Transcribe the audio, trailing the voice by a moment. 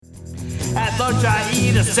lunch, I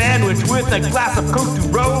eat a sandwich with a glass of Coke to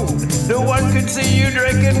roll. No one can see you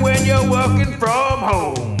drinking when you're working from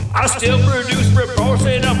home. I still produce reports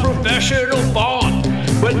in a professional font,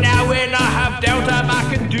 but now when I have downtime,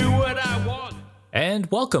 I can do what I want. And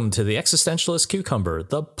welcome to the Existentialist Cucumber,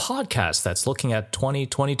 the podcast that's looking at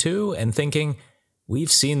 2022 and thinking,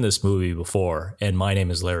 we've seen this movie before. And my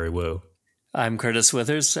name is Larry Wu. I'm Curtis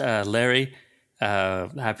Withers. Larry,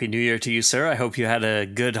 Happy New Year to you, sir. I hope you had a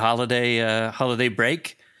good holiday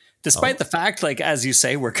break. Despite the fact, like, as you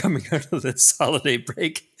say, we're coming out of this holiday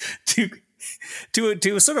break to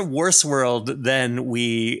a sort of worse world than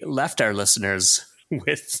we left our listeners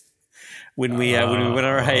with when we went on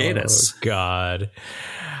our hiatus. Oh, God.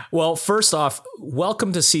 Well, first off,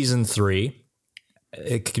 welcome to season 3.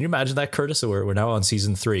 Can you imagine that, Curtis? We're now on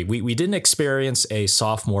season 3. We didn't experience a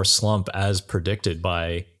sophomore slump as predicted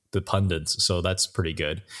by the pundits, so that's pretty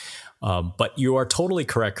good. But you are totally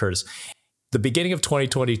correct, Curtis. The beginning of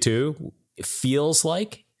 2022 feels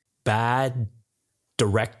like bad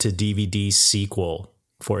direct-to-DVD sequel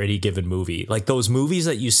for any given movie. Like those movies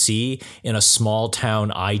that you see in a small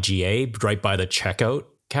town IGA right by the checkout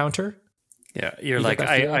counter. Yeah, you're like,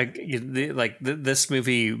 this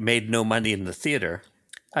movie made no money in the theater.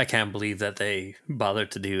 I can't believe that they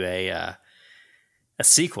bothered to do a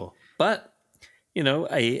sequel. But you know,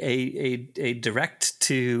 a direct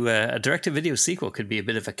to video sequel could be a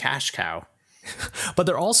bit of a cash cow. But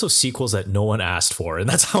they're also sequels that no one asked for, and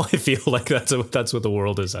that's how I feel like that's what the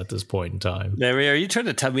world is at this point in time. Larry, are you trying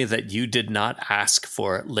to tell me that you did not ask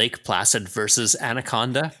for Lake Placid versus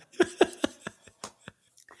Anaconda?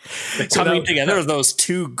 Coming together of those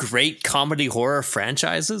two great comedy horror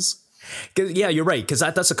franchises? Yeah, you're right, because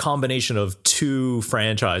that's a combination of two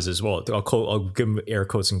franchises. Well, I'll give them air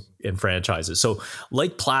quotes in franchises. So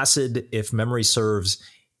Lake Placid, if memory serves,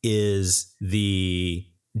 is the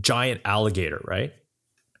giant alligator, right?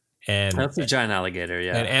 And that's the giant alligator,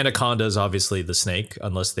 yeah. And Anaconda is obviously the snake,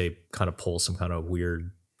 unless they kind of pull some kind of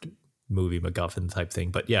weird movie MacGuffin type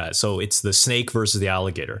thing. But yeah, so it's the snake versus the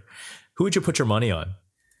alligator. Who would you put your money on?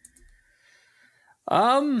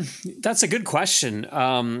 That's a good question.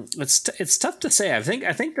 It's tough to say. I think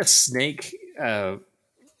the snake,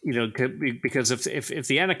 because if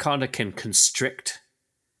the anaconda can constrict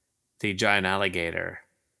the giant alligator,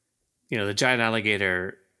 the giant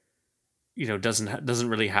alligator, doesn't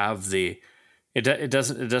really have it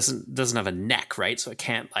doesn't have a neck, right? So it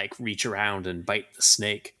can't like reach around and bite the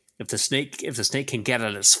snake. If the snake can get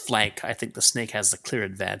on its flank, I think the snake has the clear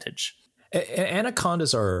advantage.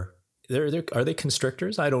 Anacondas are they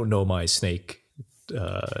constrictors? I don't know my snake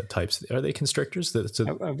types. Are they constrictors?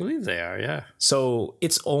 I believe they are, yeah. So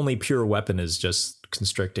its only pure weapon is just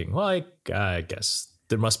constricting. Well, I guess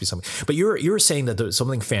there must be something. But you're saying that there's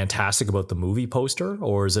something fantastic about the movie poster,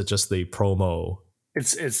 or is it just the promo?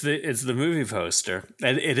 It's the movie poster.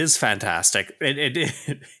 It is fantastic.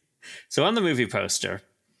 So on the movie poster,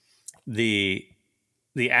 the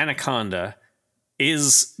anaconda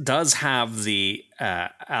does have the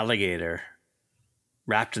alligator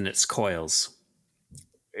wrapped in its coils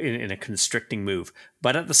in a constricting move,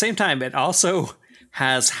 but at the same time, it also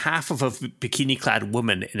has half of a bikini-clad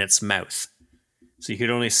woman in its mouth, so you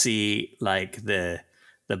could only see like the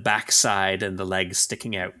backside and the legs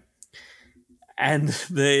sticking out. And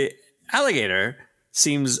the alligator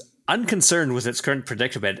seems unconcerned with its current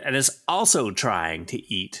predicament and is also trying to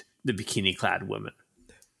eat the bikini-clad woman.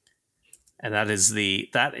 And that is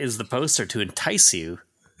the poster to entice you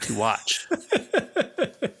to watch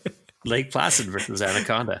Lake Placid versus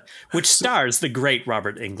Anaconda, which stars the great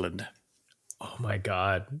Robert Englund. Oh my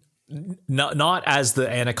God! Not as the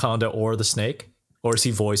anaconda or the snake, or is he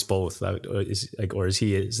voiced both? Or is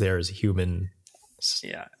he there as a human?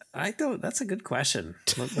 Yeah, I don't. That's a good question.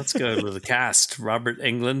 Let's go with the cast. Robert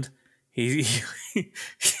Englund. He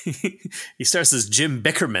stars as Jim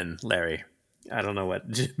Bickerman, Larry. I don't know what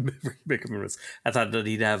Jim Bickerman was. I thought that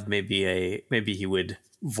he'd have maybe he would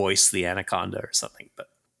voice the anaconda or something. But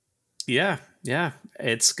yeah,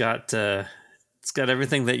 it's got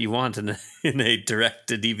everything that you want in a direct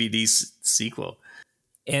to DVD sequel.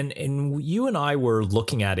 And you and I were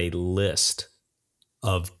looking at a list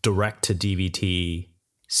of direct to DVD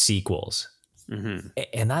sequels, and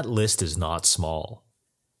that list is not small.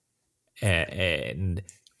 And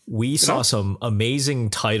we saw some amazing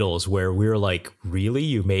titles where we were like, really?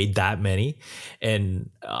 You made that many? And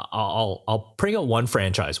I'll bring out one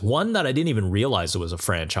franchise. One that I didn't even realize it was a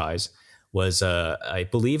franchise was, I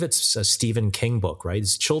believe it's a Stephen King book, right?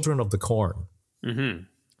 It's Children of the Corn. Mm-hmm.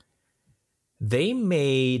 They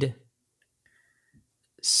made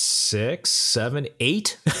 6, 7,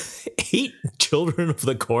 8, 8 Children of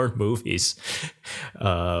the Corn movies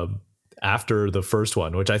after the first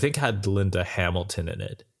one, which I think had Linda Hamilton in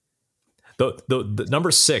it. The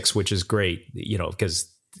number 6, which is great, you know,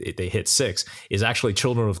 because they hit 6, is actually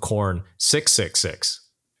Children of Corn 666,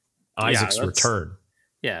 Isaac's Return.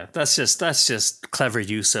 Yeah, that's just clever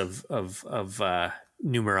use of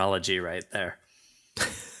numerology right there.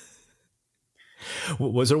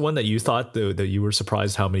 Was there one that you thought that you were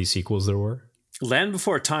surprised how many sequels there were? Land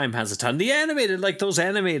Before Time has a ton. The animated, like those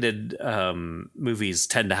animated movies,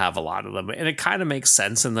 tend to have a lot of them, and it kind of makes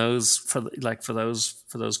sense in those for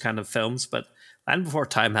those kind of films. But Land Before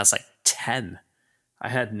Time has like 10. I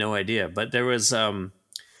had no idea, but there was a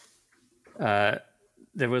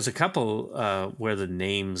couple where the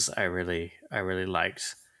names I really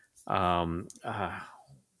liked. Well,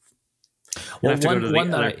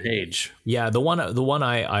 one that page. Yeah, the one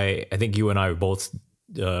I think you and I both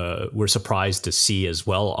were surprised to see as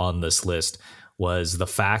well on this list was the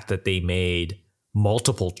fact that they made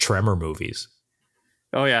multiple Tremor movies.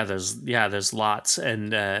 Oh yeah, there's lots, and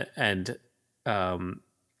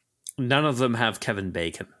none of them have Kevin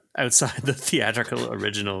Bacon outside the theatrical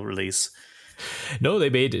original release. No, they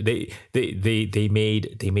made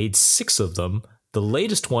 6 of them. The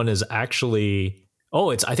latest one is actually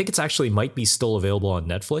I think it's actually might be still available on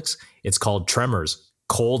Netflix. It's called Tremors: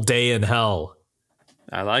 Cold Day in Hell.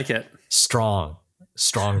 I like it. Strong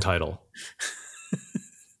title.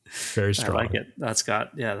 Very strong. I like it. That's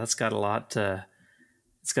got a lot.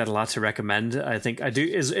 It's got a lot to recommend. I think I do.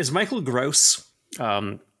 Is Michael Gross,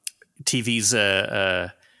 TV's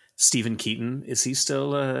Stephen Keaton? Is he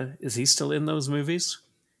still in those movies?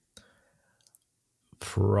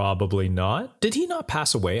 Probably not. Did he not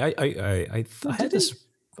pass away? I had this.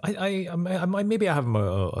 I maybe I have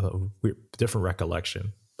a weird, different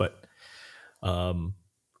recollection, but yeah.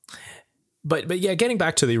 Getting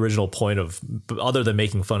back to the original point of, other than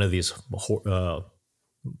making fun of these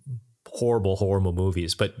horrible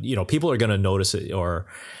movies, but you know, people are going to notice it, or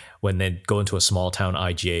when they go into a small town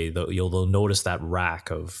IGA, they'll notice that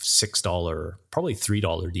rack of $6, probably $3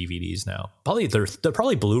 DVDs now. Probably they're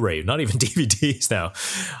probably Blu-ray, not even DVDs now.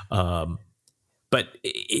 But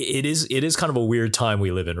it is kind of a weird time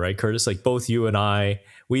we live in, right, Curtis? Like both you and I,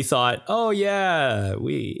 we thought, oh yeah,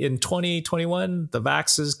 we in 2021 the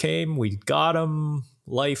vaxes came, we got them.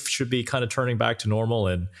 Life should be kind of turning back to normal,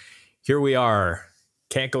 and here we are.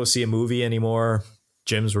 Can't go see a movie anymore.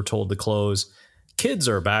 Gyms were told to close. Kids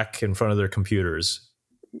are back in front of their computers.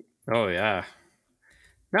 Oh yeah,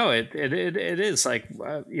 no, it is like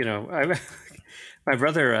you know, my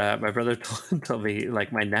brother told me,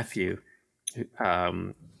 like, my nephew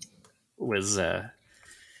was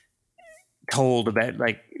told about,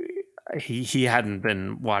 like, he hadn't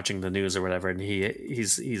been watching the news or whatever, and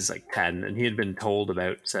he's like 10, and he had been told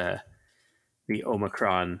about the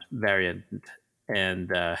Omicron variant,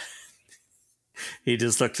 and he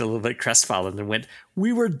just looked a little bit crestfallen and went,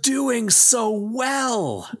 "We were doing so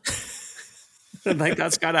well." And like,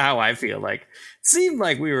 that's kind of how I feel. Like, seemed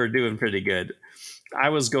like we were doing pretty good. I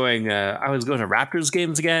was going to Raptors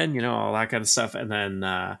games again, you know, all that kind of stuff. And then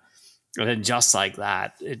just like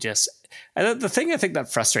that, and the thing I think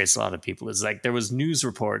that frustrates a lot of people is, like, there was news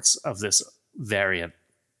reports of this variant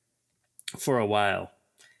for a while,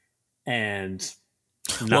 and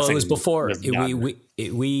well, it was before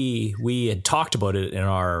we had talked about it in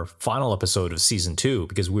our final episode of season 2,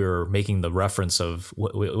 because we were making the reference of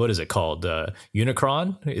what is it called?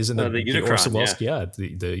 Unicron? Isn't it the Unicron, Orson Welles? Yeah,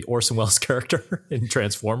 the Orson Welles character in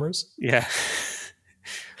Transformers. Yeah.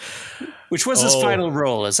 Which was his final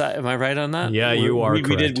role? Am I right on that? Yeah, you are. We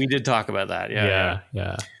did talk about that. Yeah.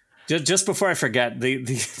 Just before I forget,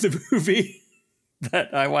 the movie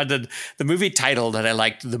that I wanted, the movie title that I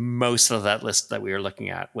liked the most of that list that we were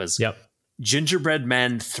looking at was Gingerbread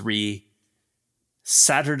Man 3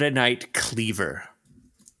 Saturday Night Cleaver.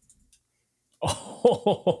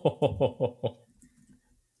 Oh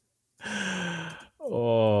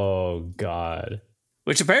God.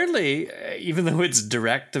 Which apparently, even though it's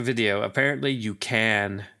direct to video, apparently you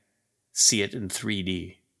can see it in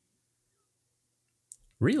 3D.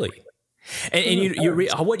 Really? And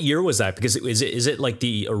what year was that? Because is it like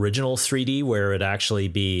the original 3D where it actually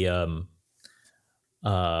be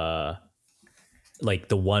like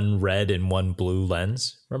the one red and one blue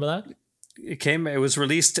lens? Remember that? It was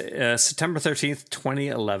released September 13th,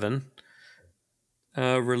 2011.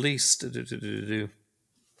 Released.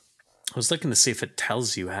 I was looking to see if it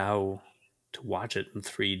tells you how to watch it in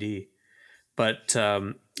 3D. But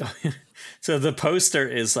so the poster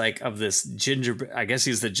is like of this gingerbread. I guess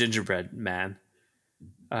he's the gingerbread man.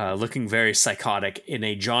 looking very psychotic in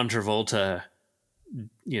a John Travolta,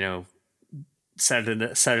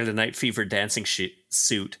 Saturday Night Fever dancing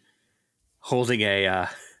suit, holding a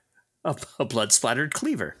blood splattered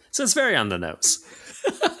cleaver. So it's very on the nose.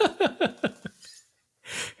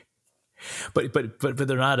 But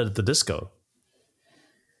they're not at the disco.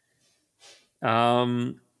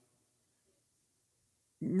 No,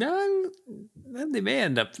 they may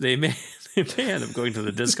end up going to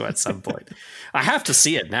the disco at some point. I have to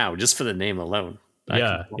see it now just for the name alone.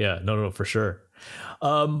 No, for sure.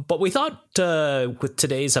 But we thought with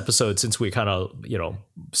today's episode, since we kind of,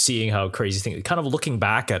 seeing how crazy things, kind of looking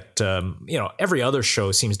back at, every other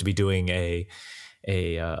show seems to be doing a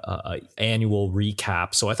annual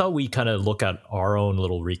recap. So I thought we kind of look at our own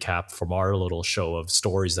little recap from our little show of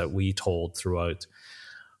stories that we told throughout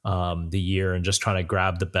the year and just trying to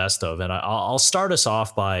grab the best of. And I'll start us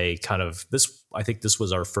off by kind of this. I think this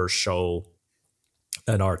was our first show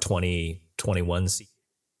in our 2021 season.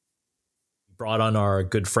 Brought on our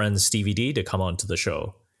good friend Stevie D to come onto the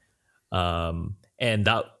show. And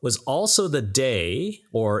that was also the day,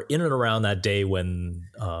 or in and around that day, when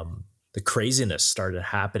the craziness started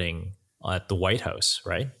happening at the White House,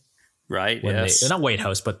 right? Right, when yes. Not White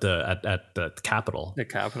House, but at the Capitol. The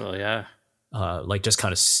Capitol, yeah. Just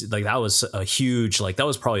kind of like that was a huge, that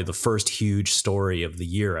was probably the first huge story of the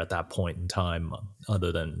year at that point in time,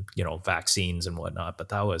 other than, vaccines and whatnot. But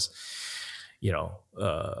that was,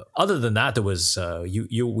 other than that, there was,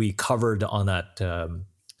 we covered on that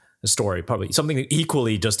story, probably something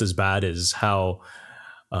equally just as bad is how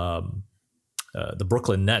the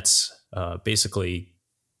Brooklyn Nets basically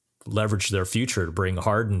leveraged their future to bring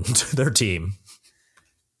Harden to their team.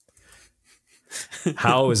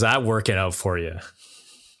 How is that working out for you?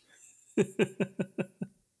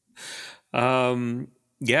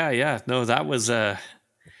 Yeah. No, that was that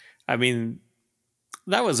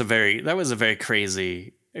was a very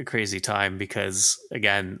crazy time, because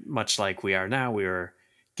again, much like we are now, we were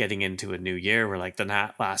getting into a new year. We're like, the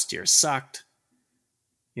last year sucked.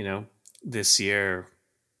 This year,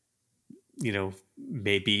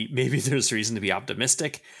 maybe there's reason to be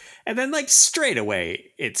optimistic. And then straight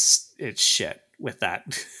away, it's shit with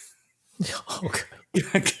that. Okay.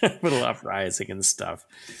 Capital uprising and stuff.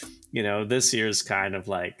 This year's kind of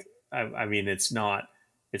it's not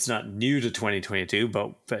new to 2022,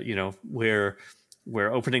 but we're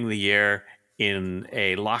opening the year in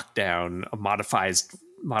a lockdown, a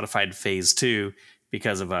modified phase 2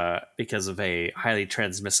 because of a highly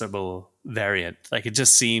transmissible variant. It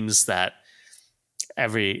just seems that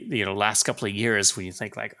every last couple of years, when you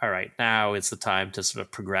think all right, now is the time to sort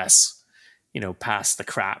of progress past the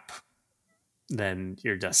crap, then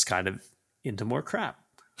you're just kind of into more crap.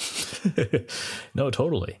 No,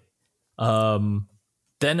 totally.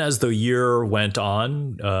 Then as the year went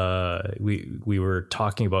on, we were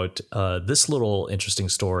talking about this little interesting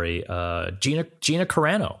story. Gina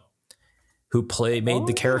Carano, who made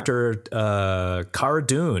the character Cara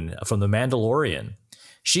Dune from The Mandalorian.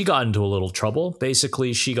 She got into a little trouble.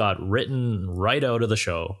 Basically, she got written right out of the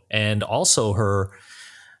show. And also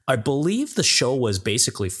I believe the show was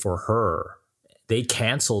basically for her. They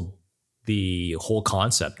canceled the whole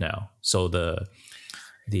concept now. So the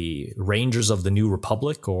Rangers of the New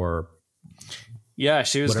Republic, or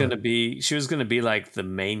she was going to be like the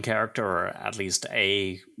main character, or at least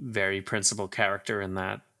a very principal character in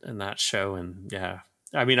that show. And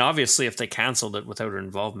obviously if they canceled it without her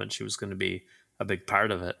involvement, she was going to be a big part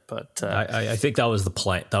of it. But I think that was the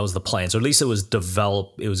plan. So at least it was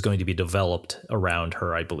developed. It was going to be developed around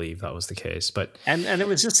her. I believe that was the case. But and it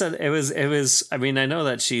was just it was. I know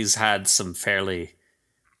that she's had some fairly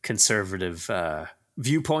conservative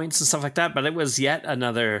viewpoints and stuff like that, but it was yet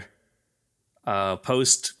another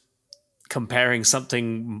post comparing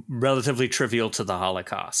something relatively trivial to the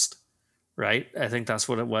Holocaust, right? I think that's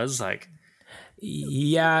what it was like.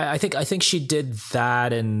 Yeah, I think she did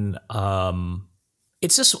that, and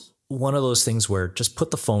it's just one of those things where just put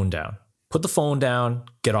the phone down,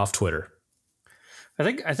 get off Twitter. I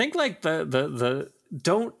think the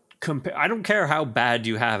don't compare. I don't care how bad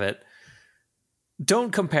you have it.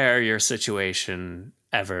 Don't compare your situation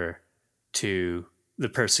ever to the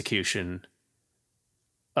persecution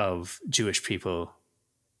of Jewish people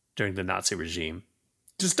during the Nazi regime.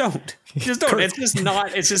 Just don't. It's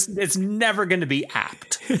never going to be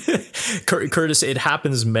apt. Curtis, it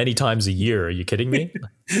happens many times a year. Are you kidding me?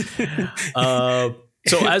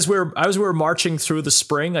 So as we're marching through the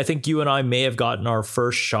spring, I think you and I may have gotten our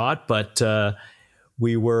first shot, but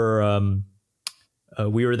we were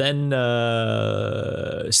then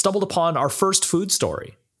stumbled upon our first food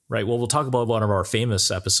story, right? Well, we'll talk about one of our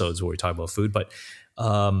famous episodes where we talk about food, but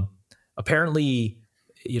Apparently,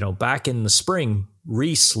 back in the spring,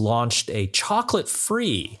 Reese launched a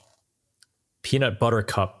chocolate-free peanut butter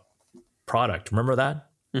cup product. Remember that?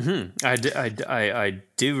 Mm-hmm. I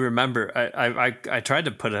do remember. I tried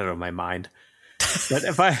to put it out of my mind, but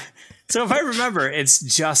if I remember, it's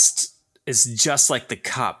just like the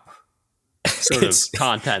cup sort of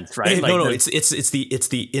content, right? No, it's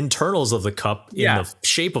the internals of the cup in the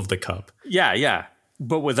shape of the cup. Yeah,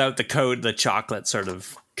 but without the chocolate sort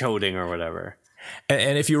of coating or whatever.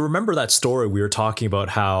 And if you remember that story, we were talking about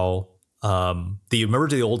how do you remember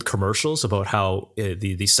the old commercials about how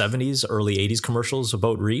the 70s, early 80s commercials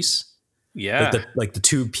about Reese? Yeah. Like the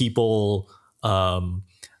two people on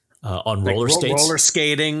roller skates. Roller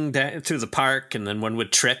skating through the park, and then one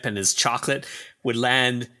would trip and his chocolate would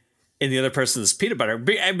land in the other person's peanut butter.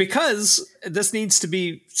 Because this needs to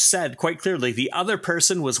be said quite clearly, the other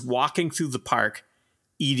person was walking through the park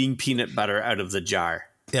eating peanut butter out of the jar.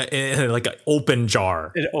 Yeah, like an open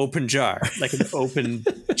jar. An open jar. Like an open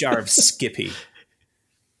jar of Skippy.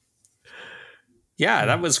 Yeah,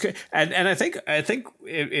 that was great. And I think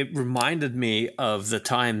it reminded me of the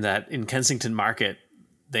time that in Kensington Market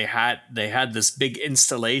they had this big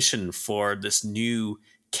installation for this new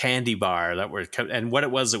candy bar and what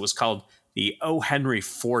it was called the O. Henry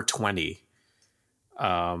 420.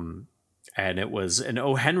 And it was an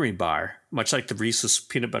O. Henry bar, much like the Reese's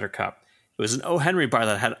peanut butter cup. It was an O. Henry bar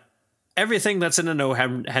that had everything that's in an O.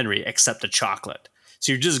 Henry except a chocolate.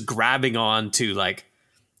 So you're just grabbing on to like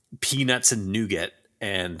peanuts and nougat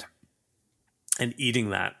and eating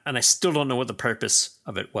that. And I still don't know what the purpose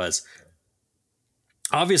of it was.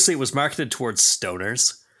 Obviously, it was marketed towards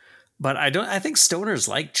stoners, but I think stoners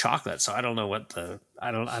like chocolate. So I don't know what the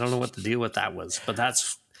deal with that was. But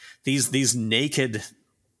that's these naked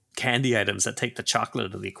candy items that take the chocolate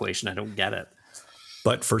out of the equation. I don't get it.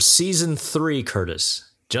 But for season 3, Curtis,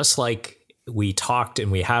 just like we talked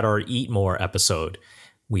and we had our Eat More episode,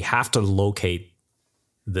 we have to locate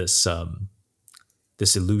this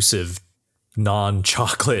this elusive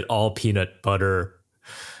non-chocolate, all peanut butter,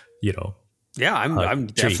 Yeah, I'm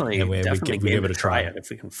definitely we give it a try if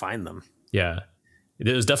we can find them. Yeah,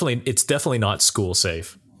 it's definitely not school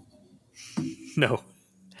safe. No.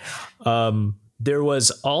 There was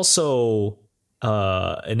also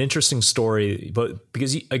an interesting story, but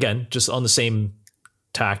because again, just on the same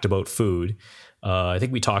tact about food, I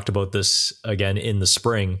think we talked about this again in the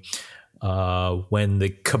spring when the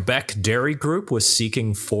Quebec Dairy Group was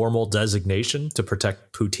seeking formal designation to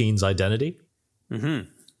protect poutine's identity. Mm-hmm.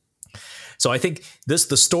 So I think the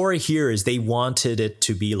story here is they wanted it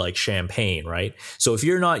to be like champagne, right? So if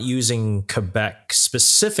you're not using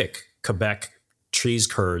specific Quebec cheese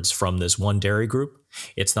curds from this one dairy group,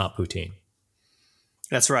 it's not poutine.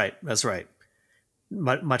 That's right.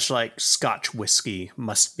 Much like Scotch whiskey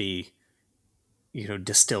must be,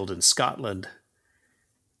 distilled in Scotland.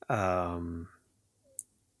 If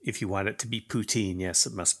you want it to be poutine, yes,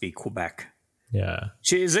 it must be Quebec. Yeah.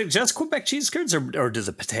 Is it just Quebec cheese curds, or do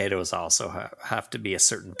the potatoes also have to be a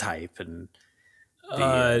certain type? And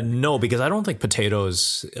no, because I don't think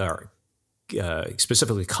potatoes are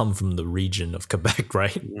specifically come from the region of Quebec,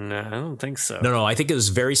 right? No, I don't think so. No, I think it was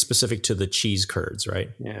very specific to the cheese curds, right?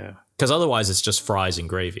 Yeah. Because otherwise it's just fries and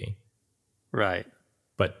gravy. Right.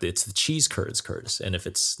 But it's the cheese curds, Curtis. And if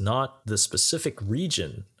it's not the specific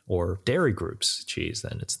region or dairy group's cheese,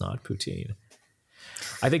 then it's not poutine.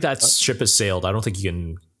 I think that ship has sailed. I don't think you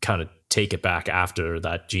can kind of take it back after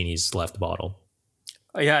that genie's left bottle.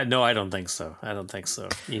 Yeah, no, I don't think so.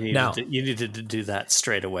 You needed to do that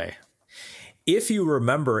straight away. If you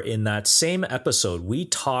remember in that same episode, we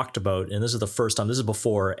talked about, and this is the first time, this is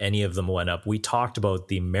before any of them went up, we talked about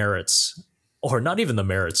the merits, or not even the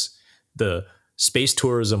merits, the space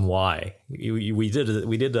tourism why. We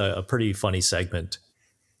did a pretty funny segment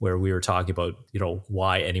where we were talking about,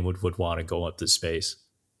 why anyone would want to go up to space.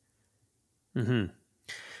 Mm-hmm.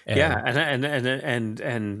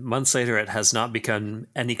 And months later, it has not become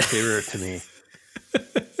any clearer to me.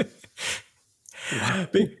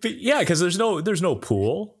 But yeah, because there's no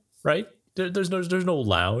pool, right? There's no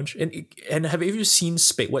lounge, and have you ever seen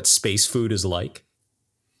what space food is like?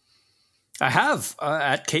 I have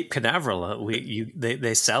at Cape Canaveral.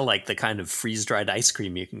 They sell like the kind of freeze dried ice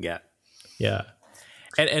cream you can get. Yeah,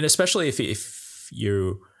 and especially if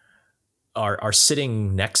you are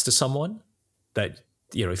sitting next to someone that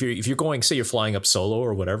if you're going, say you're flying up solo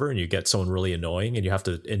or whatever, and you get someone really annoying, and you have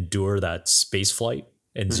to endure that space flight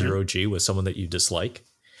in zero G with someone that you dislike.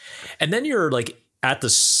 And then you're like at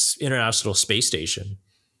the International Space Station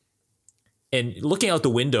and looking out the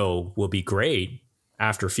window will be great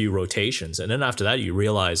after a few rotations. And then after that, you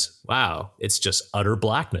realize, wow, it's just utter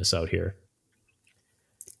blackness out here.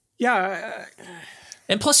 Yeah.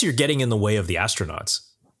 And plus, you're getting in the way of the astronauts.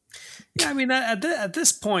 Yeah, I mean, at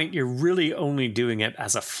this point, you're really only doing it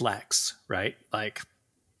as a flex, right? Like,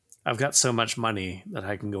 I've got so much money that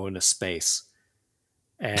I can go into space.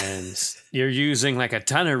 And you're using like a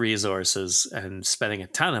ton of resources and spending a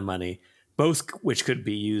ton of money, both which could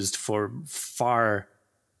be used for far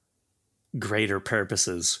greater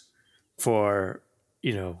purposes for,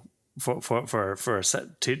 you know, for a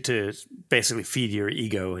set to basically feed your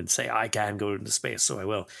ego and say, I can go into space, so I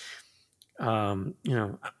will. You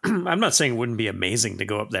know, I'm not saying it wouldn't be amazing to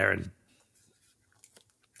go up there and,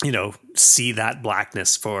 you know, see that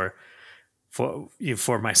blackness for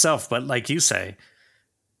myself. But like you say,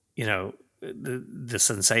 you know, the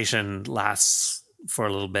sensation lasts for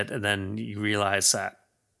a little bit, and then you realize that,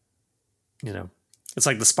 you know, it's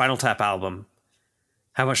like the Spinal Tap album.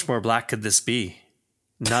 How much more black could this be?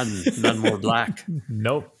 None more black.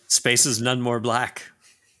 Nope. Space is none more black.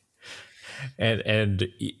 And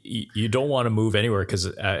you don't want to move anywhere because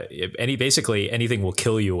basically anything will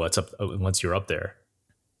kill you once you're up there.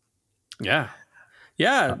 Yeah.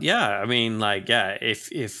 I mean, like, yeah,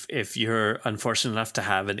 if you're unfortunate enough to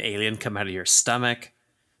have an alien come out of your stomach,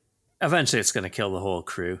 eventually it's going to kill the whole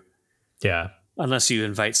crew. Yeah. Unless you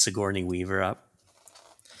invite Sigourney Weaver up.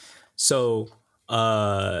 So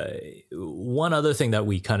one other thing that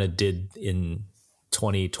we kind of did in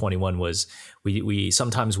 2021 was we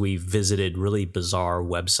sometimes visited really bizarre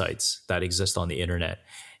websites that exist on the internet.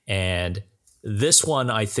 And this one,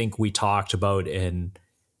 I think we talked about, and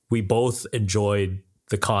we both enjoyed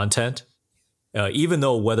the content, even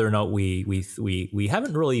though whether or not we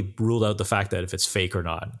haven't really ruled out the fact that if it's fake or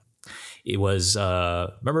not. It was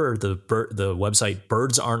remember the website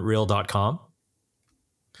birdsaren'treal.com?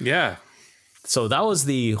 Yeah. So that was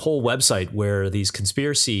the whole website where these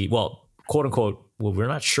conspiracy, well, quote unquote, well, we're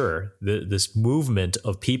not sure, this movement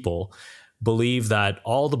of people believe that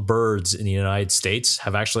all the birds in the United States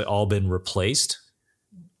have actually all been replaced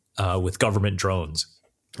with government drones.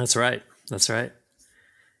 That's right.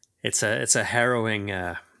 It's a harrowing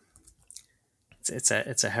it's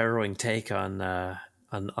a harrowing take on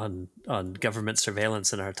government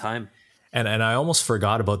surveillance in our time. And I almost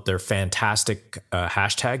forgot about their fantastic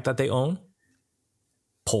hashtag that they own,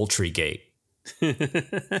 Poultrygate.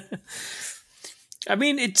 I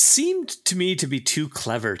mean, it seemed to me to be too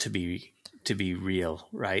clever to be real,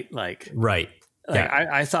 right? Right. Yeah.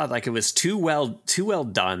 I thought like it was too well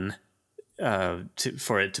done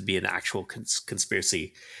for it to be an actual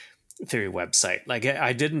conspiracy theory website. Like,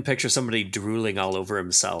 I didn't picture somebody drooling all over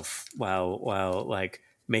himself while like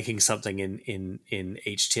making something in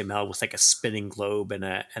HTML with like a spinning globe and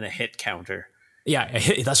a hit counter. Yeah,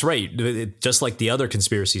 that's right. Just like the other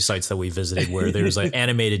conspiracy sites that we visited, where there's an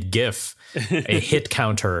animated GIF, a hit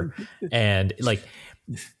counter, and like.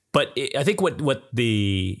 But I think what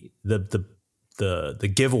the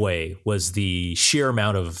giveaway was the sheer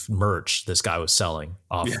amount of merch this guy was selling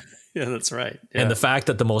off. Yeah, that's right. Yeah. And the fact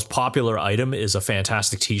that the most popular item is a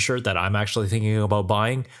fantastic T-shirt that I'm actually thinking about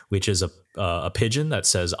buying, which is a pigeon that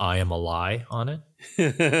says "I am a lie" on it.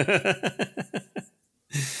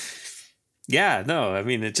 Yeah, no, I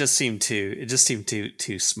mean, it just seemed too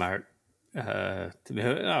smart.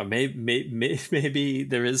 Maybe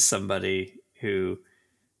there is somebody who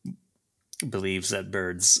believes that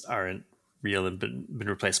birds aren't real and been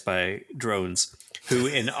replaced by drones, who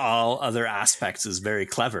in all other aspects is very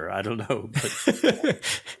clever. I don't know, but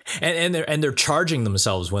and they're charging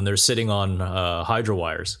themselves when they're sitting on hydro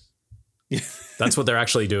wires. That's what they're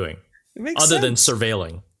actually doing, other than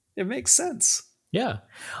surveilling. It makes sense. Yeah.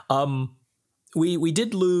 We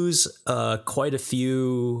did lose quite a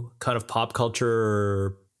few kind of pop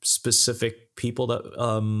culture specific people that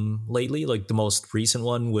lately. Like the most recent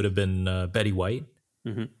one would have been Betty White.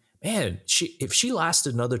 Mm-hmm. Man, if she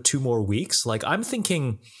lasted another 2 more weeks, like I'm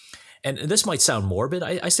thinking, and this might sound morbid,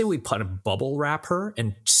 I say we kind of bubble wrap her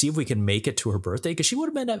and see if we can make it to her birthday, because she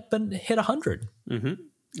would have been hit 100. Mm-hmm.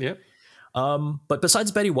 Yep. But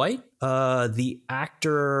besides Betty White, the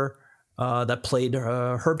actor that played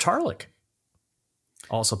Herb Tarlick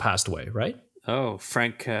also passed away, right? Oh,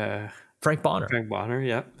 Frank Bonner. Frank Bonner,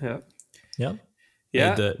 yep. Yeah.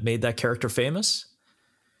 Made that character famous.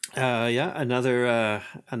 Another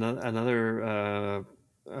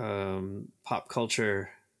pop culture,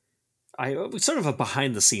 sort of a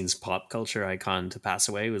behind the scenes pop culture icon to pass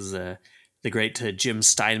away was the great Jim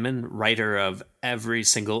Steinman, writer of every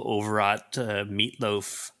single overwrought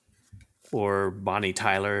Meatloaf or Bonnie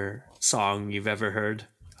Tyler song you've ever heard.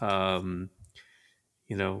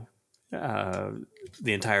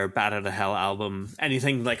 the entire Bat Out of Hell album,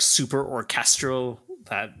 anything like super orchestral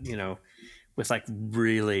that, you know, with like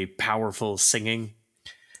really powerful singing.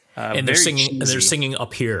 And they're singing. cheesy. And they're singing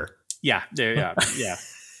up here. Yeah, yeah. Yeah.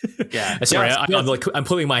 Sorry, Yeah, I'm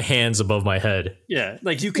putting my hands above my head. yeah,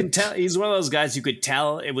 like you can tell he's one of those guys. You could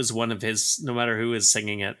tell it was one of his. No matter who is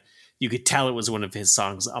singing it, you could tell it was one of his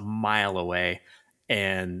songs a mile away.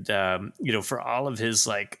 And you know, for all of his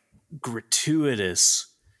like gratuitous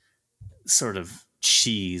sort of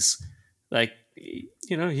cheese, like,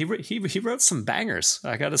 you know, he wrote some bangers,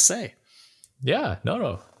 I gotta say. Yeah,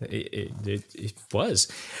 no, it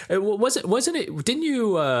was. Wasn't it? Didn't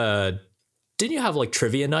you have like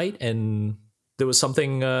trivia night and there was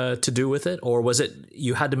something to do with it, or was it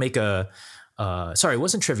you had to make a? Sorry, it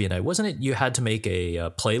wasn't trivia night. Wasn't it? You had to make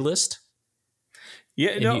a playlist.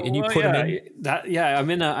 Yeah, And you put them in?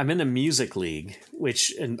 I'm in a music league,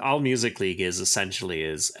 which, and all music league is essentially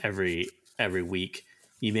is every week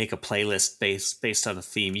you make a playlist based on a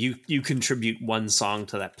theme. You contribute one song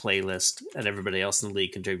to that playlist, and everybody else in the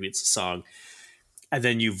league contributes a song, and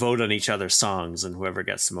then you vote on each other's songs, and whoever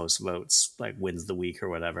gets the most votes like wins the week or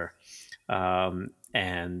whatever. Jim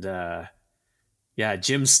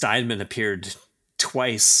Steinman appeared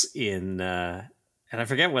twice in, and I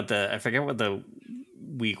forget what the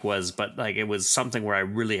week was, but like it was something where I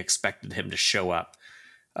really expected him to show up.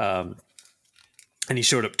 And he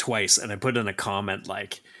showed up twice, and I put in a comment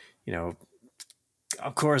like, you know,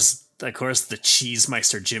 of course the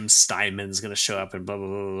Cheesemeister Jim Steinman's going to show up and blah, blah,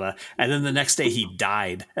 blah, blah. And then the next day he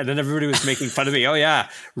died. And then everybody was making fun of me. Oh yeah,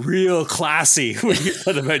 real classy when you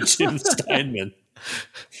thought about Jim Steinman.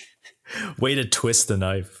 Way to twist the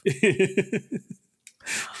knife.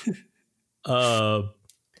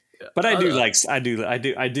 But I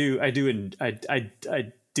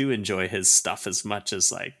do enjoy his stuff as much as,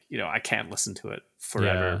 like, you know, I can't listen to it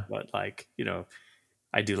forever, but like, you know,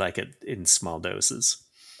 I do like it in small doses.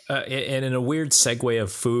 And in a weird segue of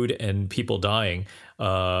food and people dying,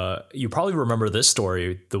 you probably remember this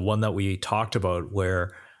story, the one that we talked about,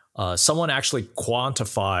 where someone actually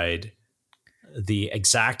quantified the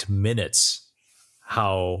exact minutes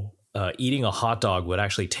how eating a hot dog would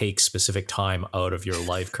actually take specific time out of your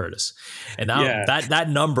life, Curtis. And now that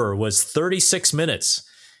number was 36 minutes.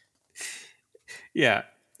 Yeah.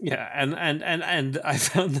 And I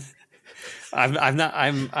found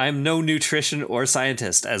I'm no nutrition or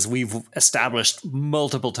scientist, as we've established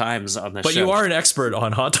multiple times on this show. But you are an expert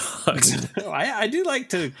on hot dogs. I do like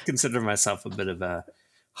to consider myself a bit of a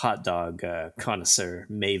hot dog connoisseur,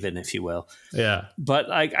 maven, if you will. Yeah.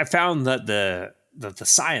 But I found that the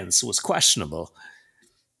science was questionable.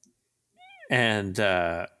 And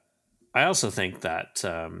I also think that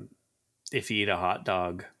if you eat a hot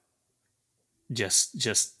dog,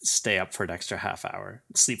 just stay up for an extra half hour,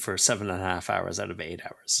 sleep for 7.5 hours out of 8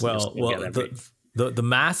 hours. Well, the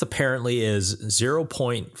math apparently is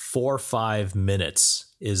 0.45 minutes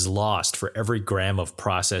is lost for every gram of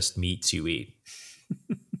processed meats you eat.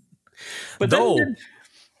 But though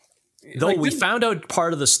we found out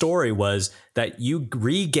part of the story was that you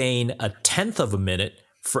regain 1/10 of a minute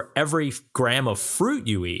for every gram of fruit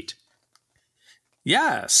you eat.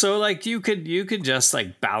 Yeah, so like you could just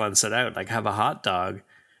like balance it out, like have a hot dog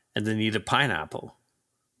and then eat a pineapple.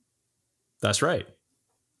 That's right.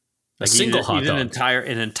 Like a single hot dog.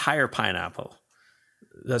 An entire pineapple.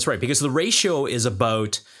 That's right, because the ratio is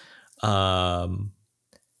about 4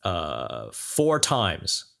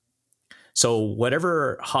 times. So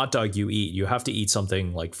whatever hot dog you eat, you have to eat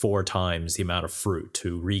something like 4 times the amount of fruit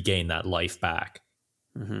to regain that life back.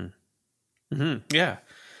 Mm-hmm. Mm-hmm. Yeah.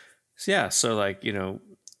 Yeah, so like, you know,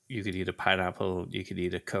 you could eat a pineapple, you could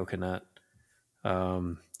eat a coconut,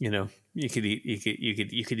 you know, you could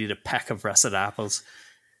eat a peck of russet apples.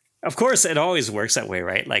 Of course, it always works that way,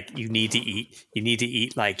 right? Like you need to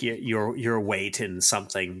eat like your weight in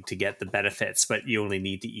something to get the benefits, but you only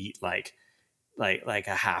need to eat like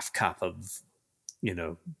a half cup of, you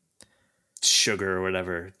know, sugar or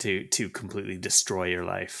whatever to completely destroy your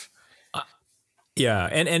life. Yeah,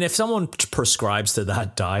 and if someone prescribes to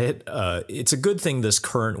that diet, it's a good thing this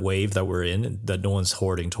current wave that we're in, that no one's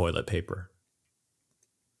hoarding toilet paper.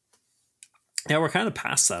 Yeah, we're kind of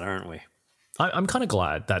past that, aren't we? I'm kind of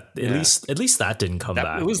glad that at least that didn't come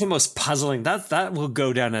back. It was the most puzzling. That will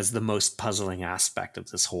go down as the most puzzling aspect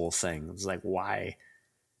of this whole thing. It's like why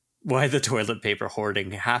the toilet paper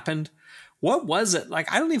hoarding happened. What was it?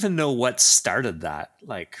 Like, I don't even know what started that.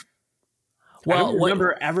 Like, well, I don't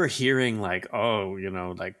remember ever hearing like, oh, you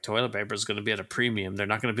know, like toilet paper is going to be at a premium. They're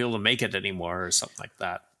not going to be able to make it anymore or something like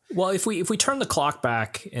that. Well, if we turn the clock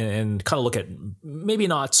back and kind of look at maybe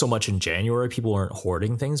not so much in January, people weren't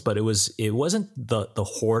hoarding things, but it wasn't the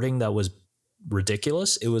hoarding that was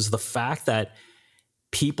ridiculous. It was the fact that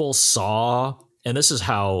people saw, and this is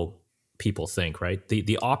how people think, right?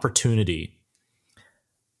 The opportunity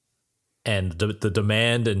and the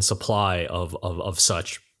demand and supply of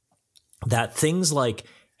such, that things like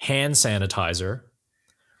hand sanitizer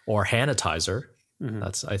or Hanitizer.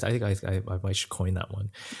 That's I think I might should coin that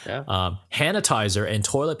one. Yeah. Hanitizer and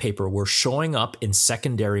toilet paper were showing up in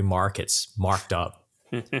secondary markets marked up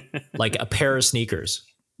like a pair of sneakers.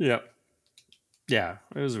 Yep. Yeah,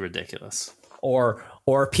 it was ridiculous. Or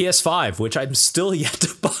a PS5, which I'm still yet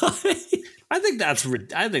to buy. I think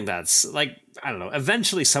that's like, I don't know.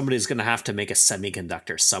 Eventually, somebody's going to have to make a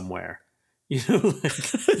semiconductor somewhere. You know,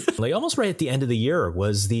 like almost right at the end of the year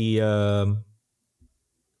was the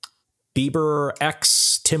Bieber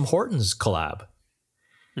X Tim Hortons collab.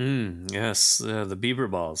 Yes, the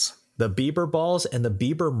Bieber balls, the Bieber balls, and the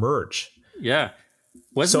Bieber merch. Yeah,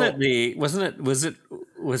 was it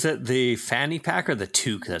the fanny pack or the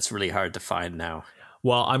toque that's really hard to find now?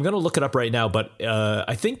 Well, I'm going to look it up right now, but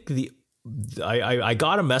I think I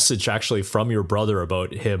got a message actually from your brother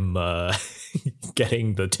about him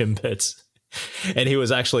getting the Timbits, and he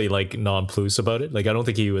was actually like nonplussed about it. Like I don't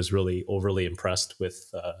think he was really overly impressed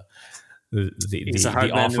with He's a hard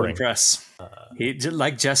the man offering. to impress. He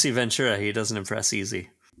like Jesse Ventura. He doesn't impress easy.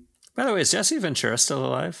 By the way, is Jesse Ventura still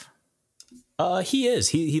alive? He is.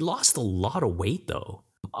 He lost a lot of weight though.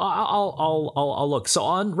 I'll look. So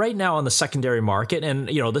on right now on the secondary market, and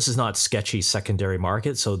you know this is not sketchy secondary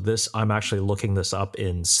market. So this I'm actually looking this up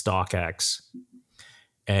in StockX,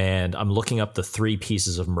 and I'm looking up the 3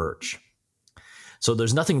 pieces of merch. So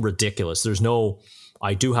there's nothing ridiculous. There's no.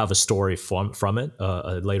 I do have a story from it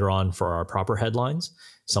later on for our proper headlines.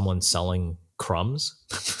 Someone selling crumbs.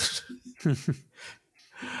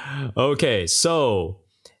 Okay, so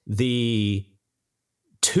the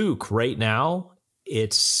toque right now,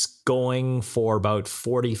 it's going for about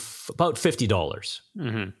 $50.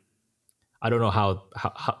 Mm-hmm. I don't know how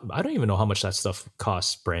I don't even know how much that stuff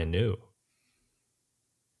costs brand new.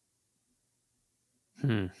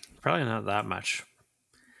 Probably not that much.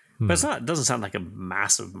 But it doesn't sound like a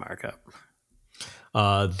massive markup.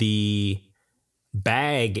 The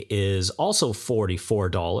bag is also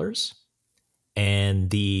 $44, and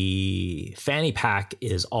the fanny pack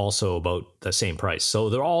is also about the same price.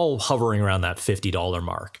 So they're all hovering around that $50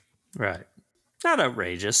 mark. Right. Not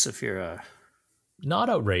outrageous if you're a...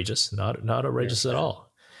 Not outrageous. Not outrageous at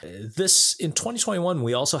all. This in 2021,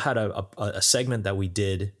 we also had a segment that we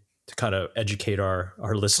did to kind of educate our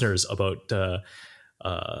listeners about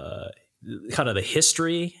kind of the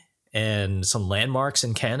history and some landmarks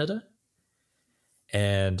in Canada.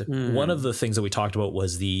 And one of the things that we talked about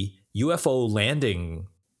was the UFO landing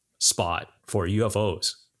spot for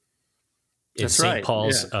UFOs in St.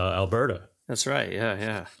 Paul's, Alberta. That's right.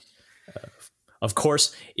 Yeah. Of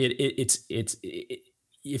course, it's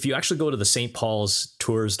if you actually go to the St. Paul's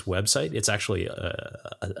tourist website, it's actually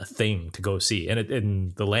a thing to go see.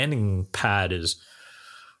 And the landing pad is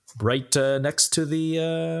right next to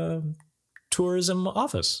the tourism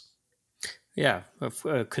office. Yeah,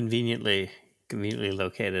 conveniently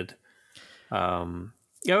located.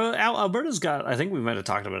 Alberta's got, I think we might have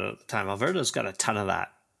talked about it at the time, Alberta's got a ton of that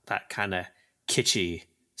kind of kitschy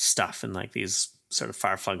stuff in like these sort of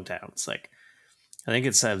far-flung towns. Like, I think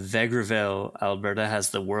it's Vegreville, Alberta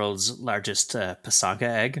has the world's largest Pasanka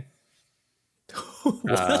egg.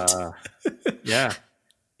 What? Yeah.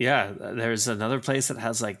 There's another place that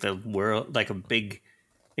has like the world, like a big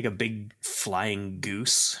flying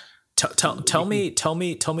goose. Tell me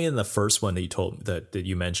in the first one that you told that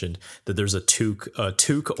you mentioned that there's a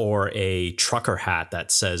toque or a trucker hat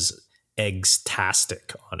that says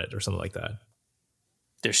Eggstastic on it or something like that.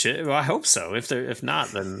 There should. Well, I hope so. If not,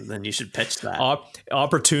 then you should pitch that.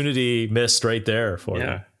 Opportunity missed right there for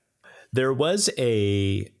you. There was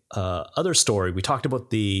a other story. We talked about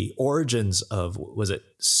the origins of, was it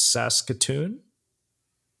Saskatoon?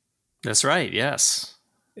 That's right. Yes.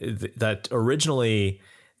 That originally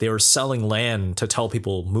they were selling land to tell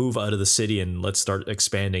people move out of the city and let's start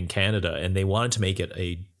expanding Canada. And they wanted to make it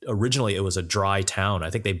originally it was a dry town.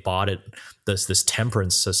 I think they bought it, this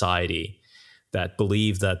temperance society that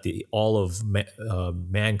believed that all of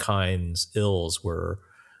mankind's ills were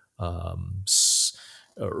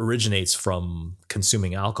originates from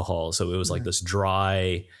consuming alcohol. So it was like this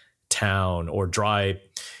dry town or dry,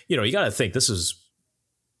 you got to think this is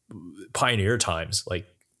pioneer times. Like,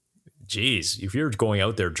 geez, if you're going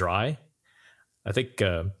out there dry, I think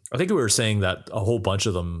we were saying that a whole bunch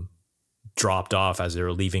of them dropped off as they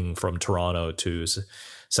were leaving from Toronto to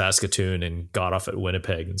Saskatoon and got off at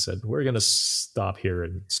Winnipeg and said, we're going to stop here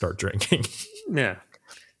and start drinking. Yeah.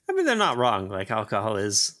 I mean, they're not wrong. Like, alcohol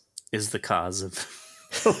is the cause of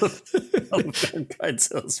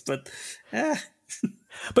Godzillas, but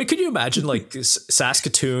But could you imagine like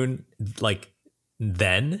Saskatoon, like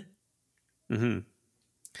then? Mm-hmm.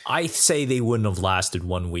 I say they wouldn't have lasted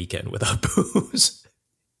one weekend without booze.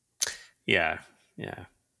 Yeah.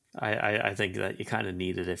 I think that you kind of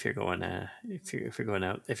need it if you're going if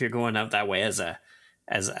you're going out that way as one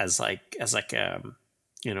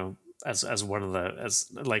of the,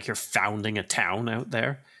 as like you're founding a town out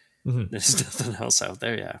there. Mm-hmm. There's nothing else out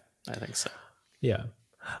there. Yeah, I think so. Yeah.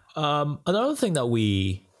 Another thing that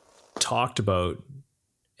we talked about,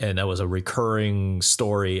 and that was a recurring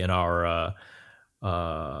story in our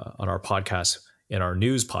on our podcast, in our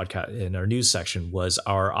news section, was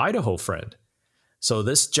our Idaho friend. So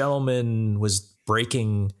this gentleman was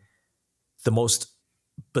breaking the most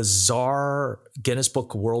bizarre Guinness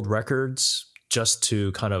Book of World Records just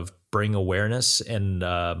to kind of bring awareness and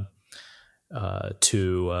to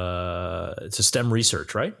STEM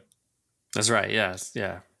research, right? That's right. Yes.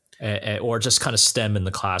 Yeah. Or just kind of STEM in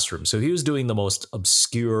the classroom. So he was doing the most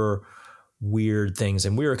obscure, weird things,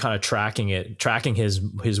 and we were kind of tracking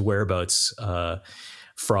his whereabouts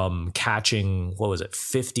from catching,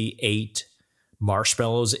 58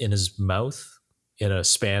 marshmallows in his mouth in a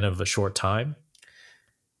span of a short time.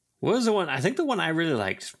 What was the one? I think the one I really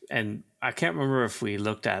liked, and I can't remember if we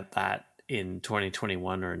looked at that in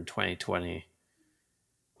 2021 or in 2020,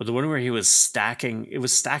 but the one where he was stacking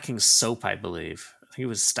soap, I believe. I think he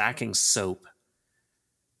was stacking soap.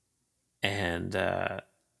 And I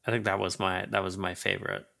think that was my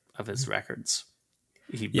favorite of his records.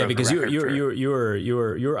 Yeah, because you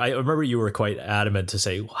were I remember you were quite adamant to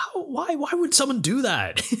say, why would someone do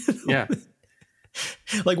that? Yeah.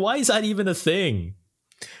 Like, why is that even a thing?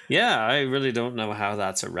 Yeah, I really don't know how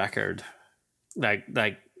that's a record.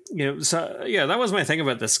 So yeah, that was my thing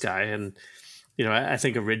about this guy. And, I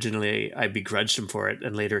think originally I begrudged him for it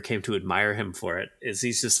and later came to admire him for it, is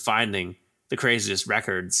he's just finding the craziest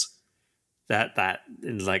records that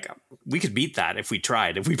and like, we could beat that if we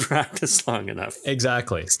tried, if we practiced long enough.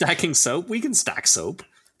 Exactly. Stacking soap, we can stack soap.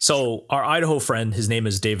 So our Idaho friend, his name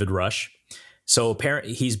is David Rush. So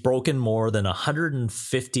apparently he's broken more than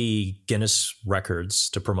 150 Guinness records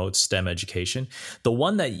to promote STEM education. The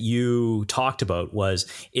one that you talked about was,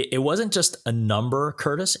 it wasn't just a number,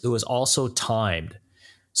 Curtis, it was also timed.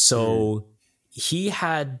 So he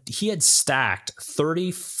had stacked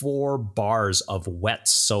 34 bars of wet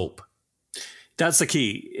soap. That's the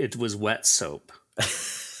key. It was wet soap.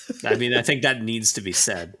 I mean, I think that needs to be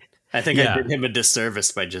said. I think I did him a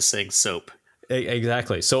disservice by just saying soap.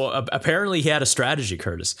 Exactly. So apparently he had a strategy,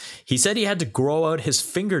 Curtis. He said he had to grow out his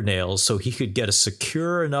fingernails so he could get a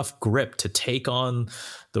secure enough grip to take on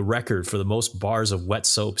the record for the most bars of wet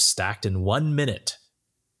soap stacked in 1 minute.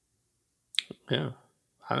 Yeah.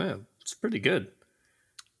 It's pretty good.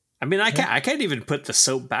 I mean, I can't even put the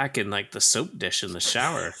soap back in like the soap dish in the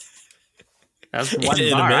shower. That's one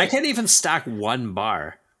bar. I can't even stack one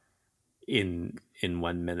bar in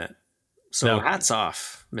 1 minute. So hats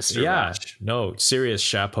off, Mr. Rush. No, serious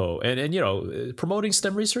chapeau. And promoting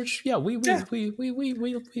STEM research, we do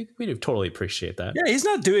totally appreciate that. Yeah, he's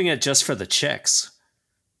not doing it just for the chicks.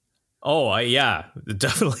 Oh,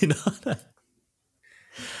 definitely not.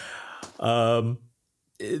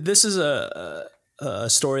 This is a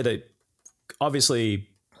story that obviously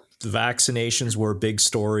the vaccinations were a big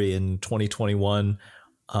story in 2021.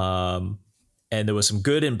 And there was some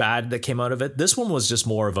good and bad that came out of it. This one was just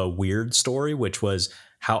more of a weird story, which was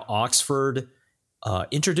how Oxford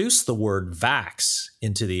introduced the word vax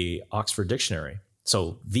into the Oxford Dictionary.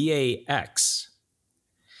 So VAX,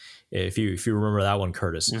 if you remember that one,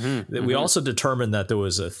 Curtis. Mm-hmm, we also determined that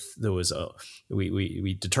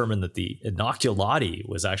we determined that the inoculati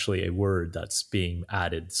was actually a word that's being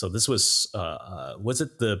added. So this was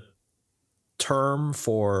it the term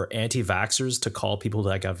for anti-vaxxers to call people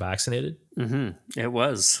that got vaccinated? Mm-hmm. It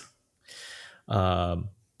was.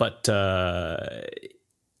 But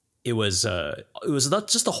it was not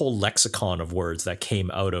just a whole lexicon of words that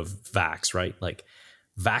came out of vax, right? Like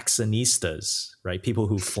vaccinistas, right? People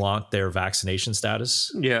who flaunt their vaccination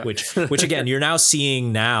status. Yeah. Which again, you're now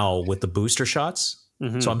seeing now with the booster shots.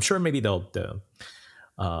 Mm-hmm. So I'm sure maybe the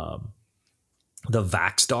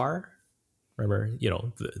Vaxstar, remember,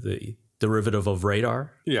 the derivative of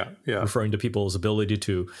radar. Yeah. Referring to people's ability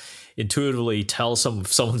to intuitively tell if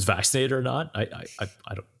someone's vaccinated or not. I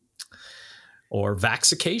don't. Or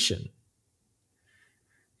vaxication.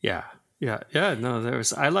 Yeah. Yeah. No,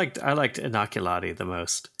 I liked Inoculati the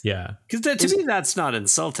most. Yeah. Because to me, that's not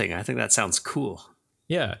insulting. I think that sounds cool.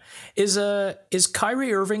 Yeah. Is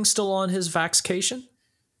Kyrie Irving still on his vaxcation?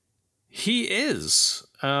 He is,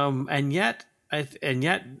 and yet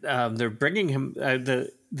they're bringing him.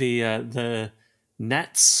 The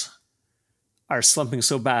Nets are slumping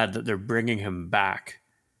so bad that they're bringing him back.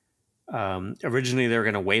 Originally, they were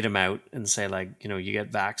going to wait him out and say, like, you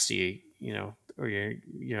get vaxxed, or you're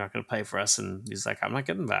not going to play for us. And he's like, I'm not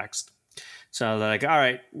getting vaxxed. So they're like, all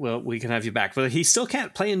right, well, we can have you back, but he still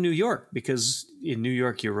can't play in New York because in New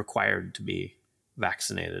York you're required to be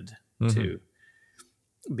vaccinated to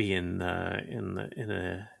be in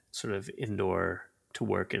a sort of indoor to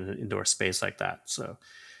work in an indoor space like that. So,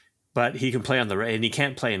 but he can play on and he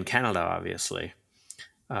can't play in Canada, obviously.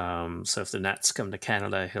 So if the Nets come to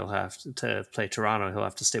Canada, he'll have to play Toronto. He'll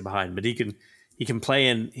have to stay behind, but he can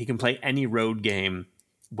play any road game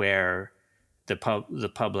where the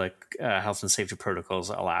public health and safety protocols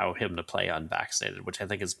allow him to play unvaccinated, which I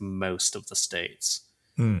think is most of the states.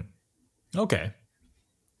 Okay.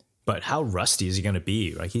 But how rusty is he going to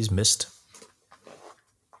be? Like, he's missed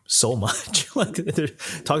so much. Like,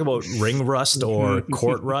 talk about ring rust or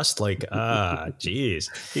court rust. Like, geez.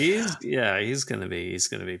 He's going to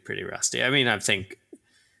be pretty rusty. I mean,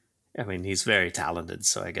 he's very talented,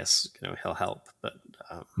 so I guess he'll help. But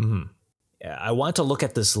yeah, I want to look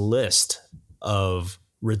at this list of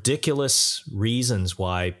ridiculous reasons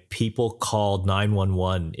why people called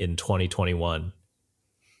 911 in 2021.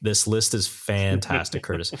 This list is fantastic,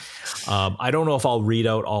 Curtis. I don't know if I'll read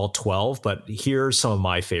out all 12, but here's some of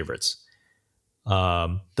my favorites.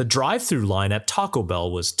 The drive-through line at Taco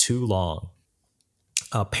Bell was too long.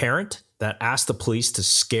 A parent that asked the police to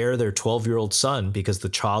scare their 12-year-old son because the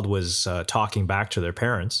child was talking back to their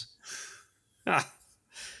parents.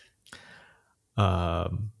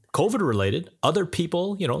 COVID-related, other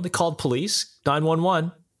people, they called police,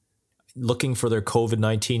 911, looking for their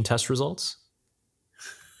COVID-19 test results.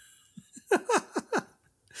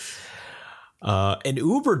 An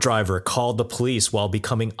Uber driver called the police while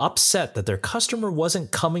becoming upset that their customer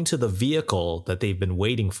wasn't coming to the vehicle that they've been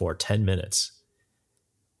waiting for 10 minutes.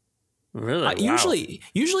 Really? Wow.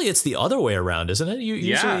 Usually it's the other way around, isn't it?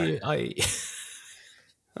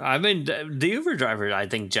 I mean, the Uber driver, I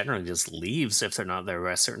think, generally just leaves if they're not there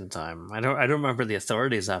by a certain time. I don't remember the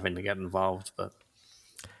authorities having to get involved, but.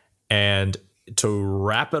 And to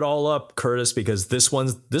wrap it all up, Curtis, because this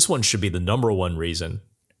one should be the number one reason,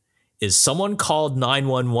 is someone called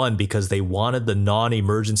 911 because they wanted the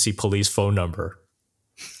non-emergency police phone number.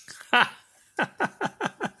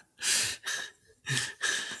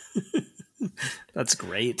 That's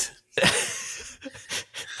great.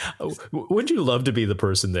 Wouldn't you love to be the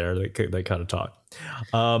person there that kind of talk?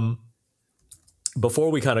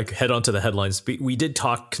 Before we kind of head on to the headlines, we did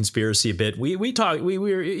talk conspiracy a bit. We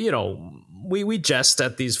jest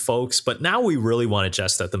at these folks, but now we really want to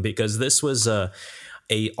jest at them because this was a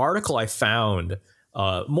article I found,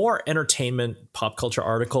 more entertainment pop culture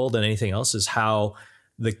article than anything else, is how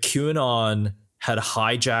the QAnon had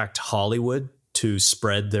hijacked Hollywood to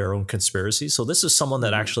spread their own conspiracies. So this is someone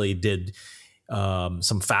that actually did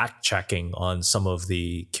some fact checking on some of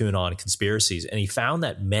the QAnon conspiracies, and he found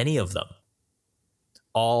that many of them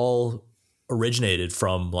all originated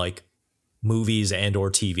from like movies and or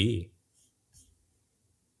TV.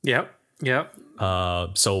 Yep.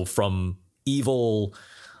 So from evil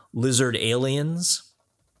lizard aliens,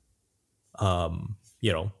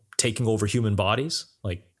 taking over human bodies,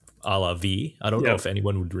 like a la V. I don't know if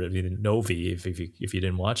anyone would really know V if you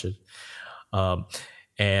didn't watch it.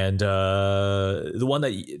 And the one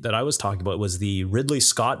that I was talking about was the Ridley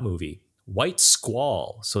Scott movie, White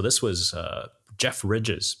Squall. So this was Jeff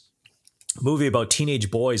Bridges' movie about teenage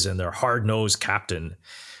boys and their hard-nosed captain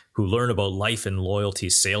who learn about life and loyalty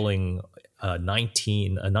sailing a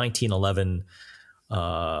 1911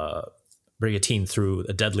 brigantine through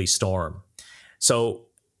a deadly storm. So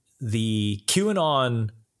the QAnon,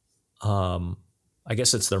 I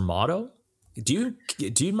guess it's their motto. Do you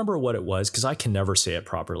remember what it was? Because I can never say it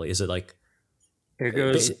properly. Is it like it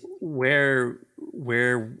goes where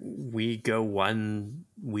we go one,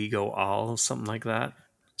 we go all, something like that?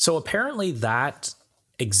 So apparently that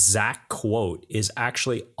exact quote is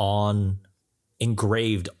actually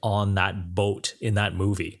engraved on that boat in that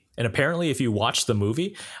movie. And apparently if you watch the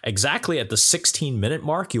movie, exactly at the 16-minute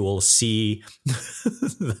mark, you will see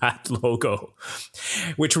that logo,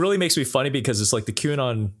 which really makes me funny because it's like the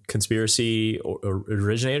QAnon conspiracy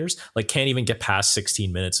originators like can't even get past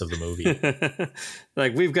 16 minutes of the movie.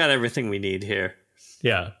 Like, we've got everything we need here.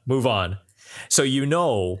 Yeah, move on. So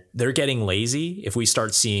they're getting lazy if we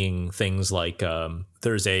start seeing things like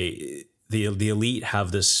there's the elite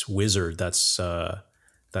have this wizard that's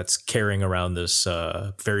carrying around this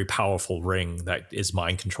very powerful ring that is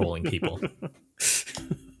mind controlling people.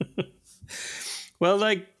 Well,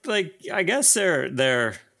 like I guess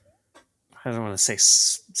they're I don't want to say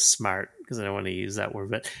smart because I don't want to use that word,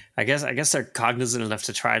 but I guess they're cognizant enough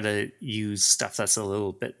to try to use stuff that's a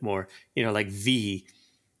little bit more, like V.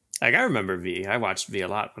 Like I remember V. I watched V a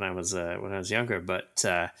lot when I was younger, but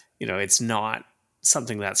it's not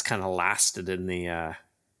something that's kind of lasted in the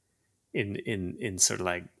in sort of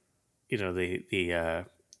like the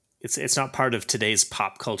it's not part of today's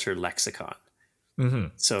pop culture lexicon. Mm-hmm.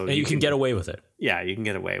 So and you can get away with it. Yeah, you can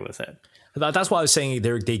get away with it. That's why I was saying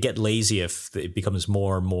they get lazy if it becomes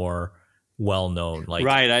more and more well known. Like,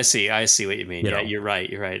 right, I see what you mean. You're right.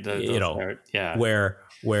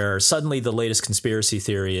 Where suddenly the latest conspiracy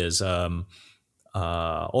theory is, here's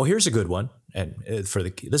a good one, and this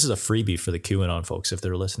is a freebie for the QAnon folks if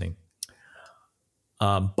they're listening.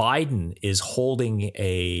 Biden is holding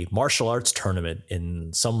a martial arts tournament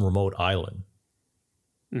in some remote island.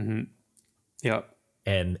 Mm-hmm. Yeah,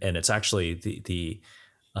 and it's actually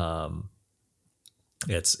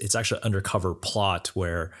it's actually an undercover plot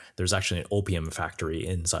where there's actually an opium factory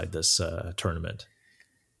inside this tournament.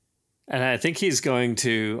 And I think he's going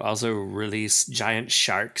to also release giant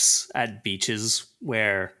sharks at beaches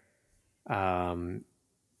where,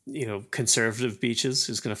 conservative beaches.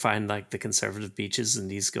 He's going to find like the conservative beaches,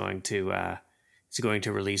 and he's going to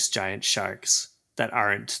release giant sharks that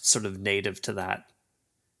aren't sort of native to that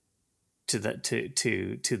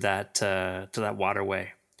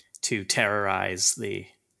waterway, to terrorize the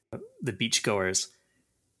beachgoers,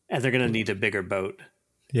 and they're going to need a bigger boat.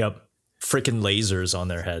 Yep. Freaking lasers on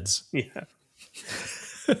their heads. Yeah.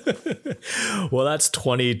 Well, that's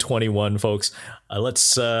 2021, folks.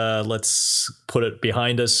 Let's put it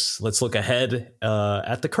behind us. Let's look ahead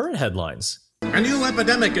at the current headlines. A new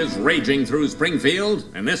epidemic is raging through Springfield,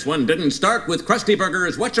 and this one didn't start with Krusty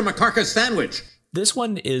Burger's Whatchamacarcus sandwich. This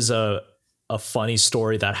one is a funny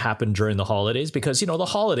story that happened during the holidays because, the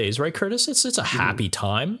holidays, right, Curtis? It's a happy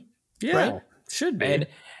time. Yeah, right? Should be.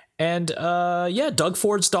 And Doug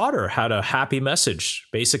Ford's daughter had a happy message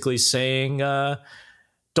basically saying,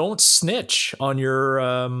 don't snitch on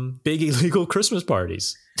your big illegal Christmas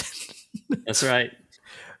parties. That's right.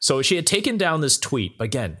 So she had taken down this tweet.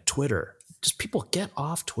 Again, Twitter. Just people get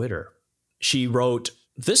off Twitter. She wrote,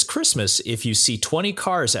 "This Christmas, if you see 20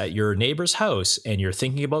 cars at your neighbor's house and you're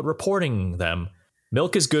thinking about reporting them,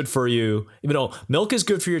 milk is good for you. Milk is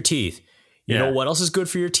good for your teeth. You know what else is good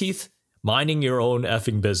for your teeth? Minding your own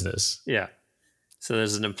effing business." Yeah. So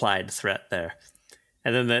there's an implied threat there.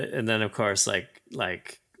 And then of course, like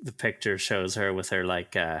the picture shows her with her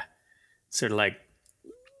sort of like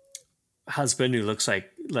husband who looks like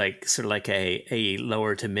sort of like a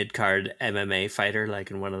lower to mid card MMA fighter,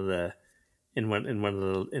 like in one of the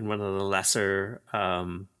lesser.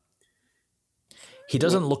 He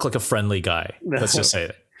doesn't look like a friendly guy. No. Let's just say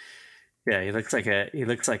that. Yeah, he looks like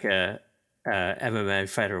a MMA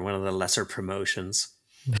fighter, one of the lesser promotions.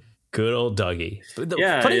 Good old Dougie. The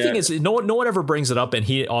funny thing is, no one ever brings it up, and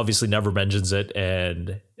he obviously never mentions it,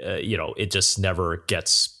 and it just never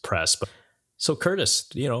gets pressed. So Curtis,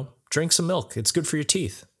 drink some milk. It's good for your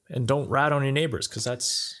teeth, and don't rat on your neighbors because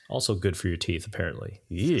that's also good for your teeth, apparently.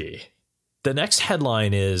 Yeah. The next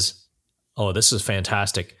headline is, this is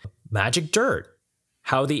fantastic. Magic Dirt: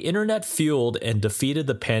 how the internet fueled and defeated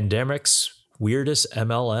the pandemic's weirdest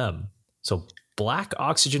MLM. So Black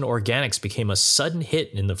Oxygen Organics became a sudden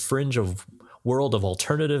hit in the fringe of world of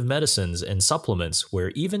alternative medicines and supplements, where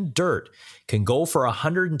even dirt can go for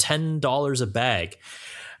 $110 a bag.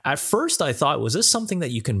 At first, I thought, was this something that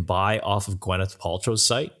you can buy off of Gwyneth Paltrow's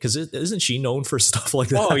site? Because isn't she known for stuff like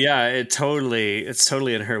that? Oh yeah, it's totally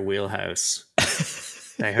in her wheelhouse.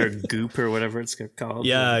 I heard Goop or whatever it's called.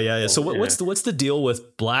 Yeah. So what's the deal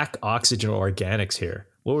with Black Oxygen Organics here?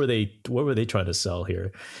 What were they trying to sell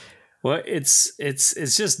here? Well, it's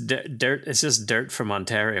just dirt. It's just dirt from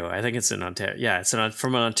Ontario. I think it's in Ontario. Yeah, it's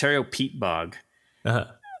from an Ontario peat bog. Uh-huh.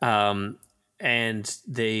 And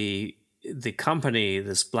the company,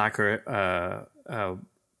 this Black Earth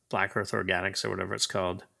Organics or whatever it's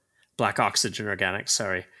called, Black Oxygen Organics.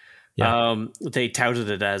 Sorry. Yeah. They touted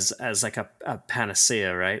it as like a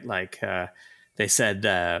panacea, right? Like they said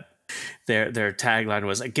their tagline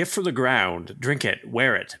was "A gift from the ground. Drink it,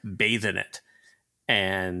 wear it, bathe in it."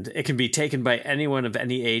 And it can be taken by anyone of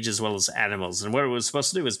any age as well as animals. And what it was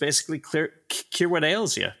supposed to do was basically cure what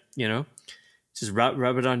ails you, just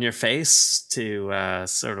rub it on your face to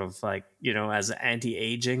sort of like, as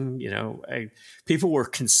anti-aging. People were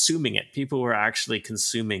consuming it. People were actually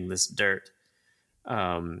consuming this dirt,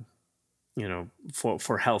 for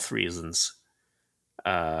health reasons.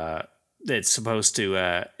 It's supposed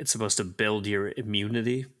to build your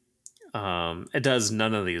immunity. It does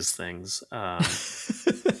none of these things.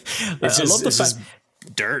 It's just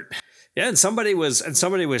dirt. Yeah, and somebody was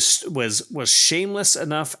shameless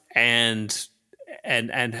enough and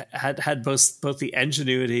had both the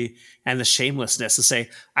ingenuity and the shamelessness to say,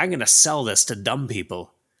 I'm going to sell this to dumb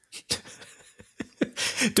people.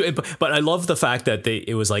 But I love the fact that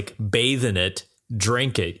it was like bathe in it,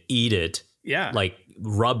 drink it, eat it, like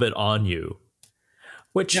rub it on you,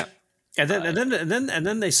 which. Yeah. And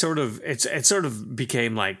then they sort of it sort of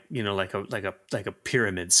became like like a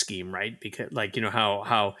pyramid scheme, right? Because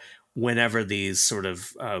how whenever these sort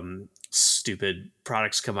of stupid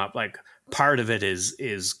products come up, like part of it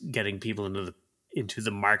is getting people into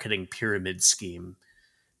the marketing pyramid scheme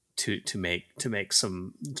to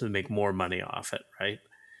make more money off it, right?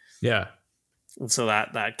 Yeah. And so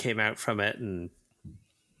that came out from it,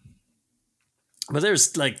 but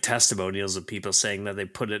there's like testimonials of people saying that they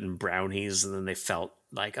put it in brownies and then they felt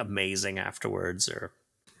like amazing afterwards.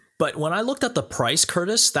 But when I looked at the price,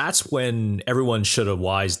 Curtis, that's when everyone should have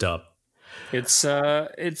wised up. It's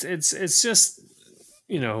just,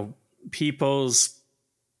 people's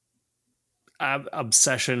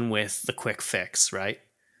obsession with the quick fix, right?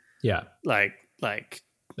 Yeah. Like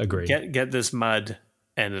agree. Get this mud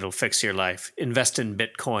and it'll fix your life. Invest in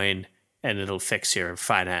Bitcoin and it'll fix your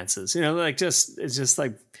finances. It's just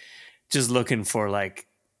like just looking for like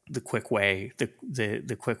the quick way,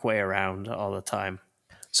 the quick way around all the time.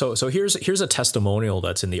 So here's a testimonial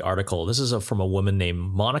that's in the article. This is from a woman named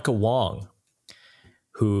Monica Wong,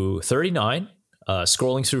 who 39,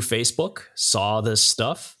 scrolling through Facebook, saw this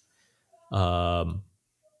stuff, and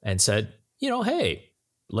said, hey,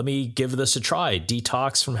 let me give this a try.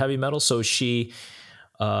 Detox from heavy metal. So she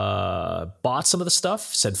bought some of the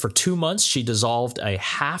stuff, said for 2 months, she dissolved a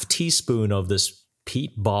half teaspoon of this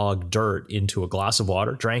peat bog dirt into a glass of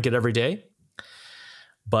water, drank it every day.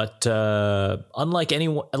 But unlike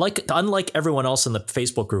everyone else in the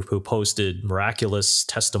Facebook group who posted miraculous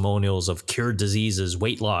testimonials of cured diseases,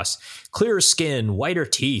 weight loss, clearer skin, whiter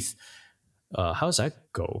teeth, how's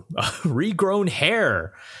that go? Regrown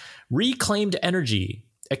hair, reclaimed energy,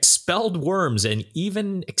 expelled worms, and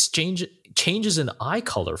even changes in eye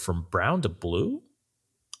color from brown to blue.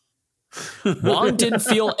 Wong didn't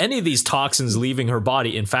feel any of these toxins leaving her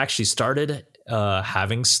body. In fact, she started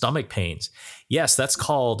having stomach pains. Yes, that's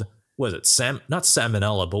called, was it not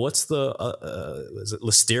salmonella, but what's the, is it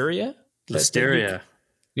listeria? Listeria.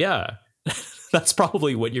 Yeah, that's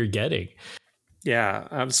probably what you're getting. Yeah,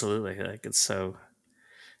 absolutely. Like it's so,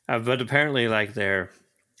 but apparently like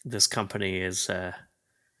this company is,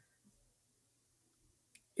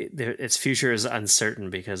 its future is uncertain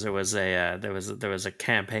because there was a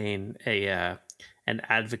campaign, an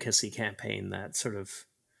advocacy campaign that sort of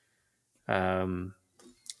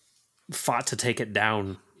fought to take it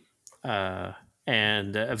down,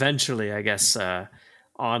 and eventually, I guess,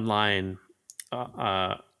 online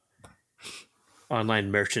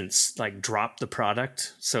merchants like dropped the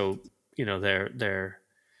product. So their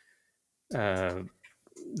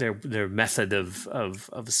method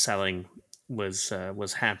of selling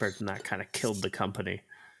was hampered, and that kind of killed the company.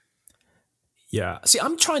 Yeah. See,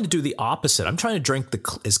 I'm trying to do the opposite. I'm trying to drink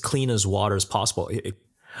as clean as water as possible.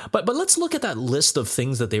 But let's look at that list of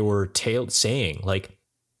things that they were saying, like,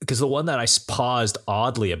 because the one that I paused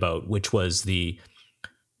oddly about, which was the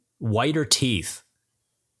whiter teeth.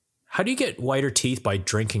 How do you get whiter teeth by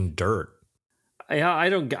drinking dirt? Yeah, I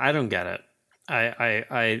don't get it.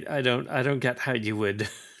 I don't get how you would.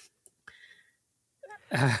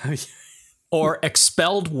 Or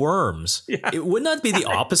expelled worms. Yeah. Wouldn't that be the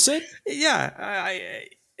opposite? Yeah,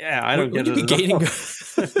 I don't get it. Be gaining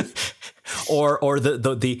or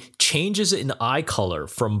the changes in eye color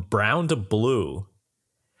from brown to blue.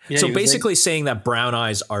 Yeah, so basically saying that brown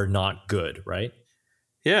eyes are not good, right?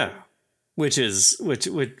 Yeah. Which is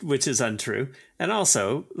untrue. And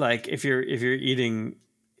also, like if you're eating,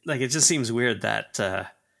 like it just seems weird that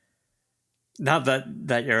not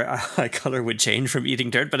that your eye color would change from eating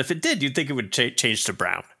dirt, but if it did, you'd think it would change to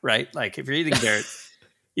brown, right? Like if you're eating dirt,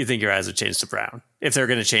 you think your eyes would change to brown if they're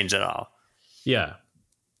going to change at all. Yeah.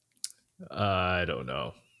 I don't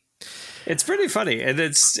know. It's pretty funny, and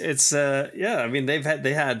it's yeah. I mean, they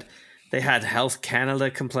had Health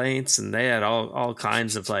Canada complaints, and they had all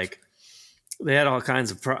kinds of like. They had all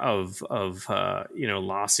kinds of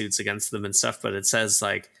lawsuits against them and stuff, but it says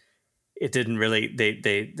like it didn't really they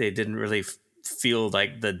didn't really feel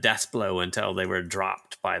like the death blow until they were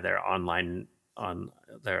dropped by their online on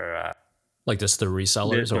their like just the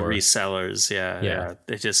resellers the or resellers. Yeah.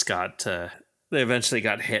 They just got they eventually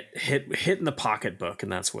got hit in the pocketbook,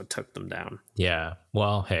 and that's what took them down. Yeah.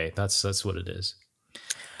 Well, hey, that's what it is.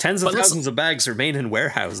 Tens of thousands of bags remain in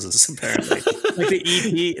warehouses, apparently.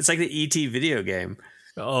 It's like the ET video game.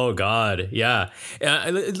 Oh God, yeah.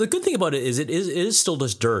 The good thing about it is still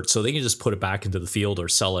just dirt, so they can just put it back into the field or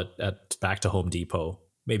sell it back to Home Depot.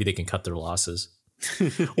 Maybe they can cut their losses.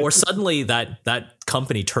 Or suddenly that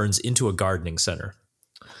company turns into a gardening center.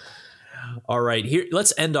 All right, here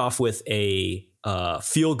let's end off with a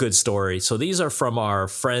feel-good story. So these are from our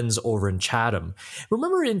friends over in Chatham.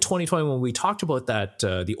 Remember in 2020 when we talked about that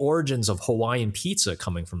the origins of Hawaiian pizza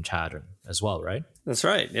coming from Chatham as well, right? That's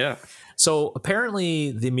right, yeah. So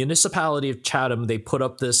apparently the municipality of Chatham, they put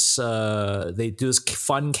up this, they do this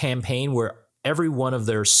fun campaign where every one of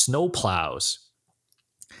their snow plows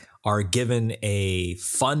are given a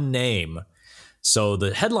fun name. So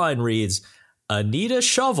the headline reads, Anita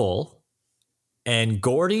Shovel and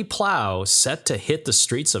Gordy Plow set to hit the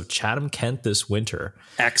streets of Chatham, Kent this winter.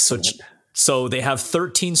 Excellent. So they have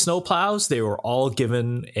 13 snow plows. They were all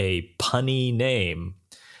given a punny name.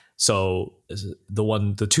 So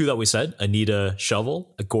the two that we said, Anita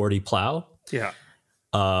Shovel, a Gordy Plow. Yeah.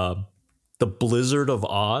 The Blizzard of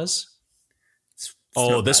Oz.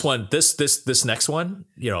 This one, this next one,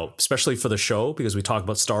 especially for the show, because we talk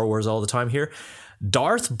about Star Wars all the time here.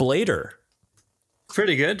 Darth Blader.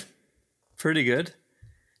 Pretty good.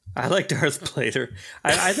 I like Darth Blader.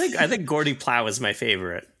 I think Gordy Plow is my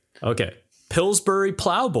favorite. Okay. Pillsbury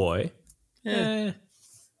Plowboy. Yeah.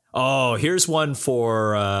 Oh, here's one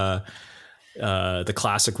for the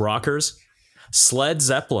classic rockers. Sled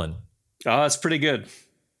Zeppelin. Oh, that's pretty good.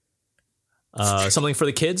 Something for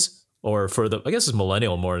the kids, or for I guess it's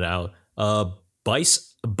millennial more now.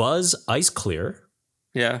 Buzz Ice Clear.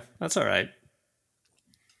 Yeah, that's all right.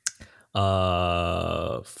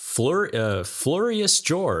 Furious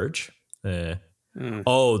George.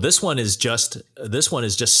 Oh, this one is just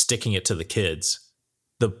sticking it to the kids.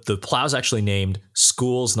 The plow's actually named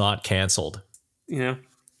School's Not Canceled.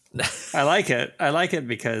 I like it. I like it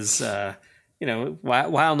because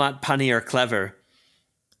while not punny or clever,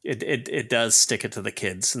 it does stick it to the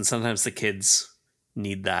kids, and sometimes the kids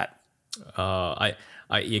need that.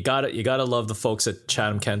 You gotta love the folks at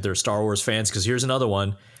Chatham Kent. They're Star Wars fans, because here's another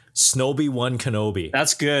one: Snoby-Wan Kenobi.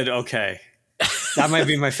 That's good. Okay, that might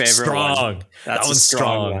be my favorite. Strong. One. That's a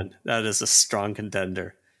strong one. That is a strong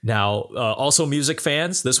contender. Now, also music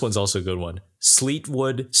fans, this one's also a good one.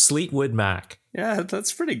 Fleetwood Mac. Yeah,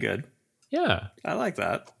 that's pretty good. Yeah, I like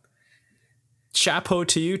that. Chapeau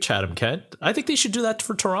to you, Chatham Kent. I think they should do that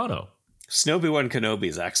for Toronto. Snoby-Wan Kenobi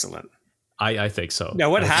is excellent. I think so. Now,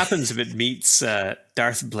 what happens if it meets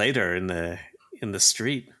Darth Blader in the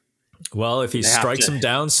street? Well, if he strikes him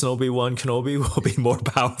down, Snoby-Wan Kenobi will be more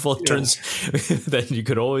powerful than you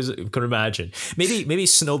could imagine. Maybe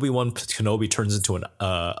Snoby-Wan Kenobi turns into an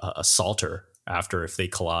assaulter if they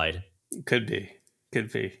collide. Could be.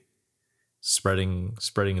 Spreading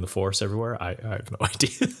the force everywhere. I have no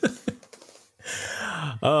idea.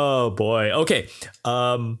 Oh boy. Okay.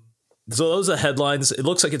 So those are headlines. It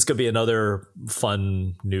looks like it's going to be another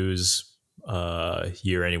fun news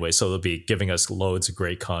year anyway, so they'll be giving us loads of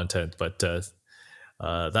great content, but that's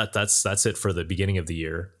it for the beginning of the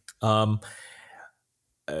year.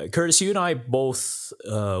 Curtis, you and I both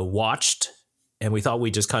watched, and we thought we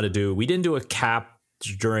didn't do a cap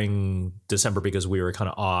during December because we were kind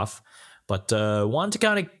of off, but wanted to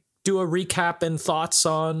kind of do a recap and thoughts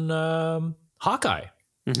on Hawkeye,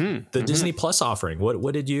 the Disney Plus offering.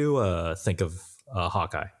 What did you think of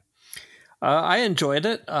Hawkeye? I enjoyed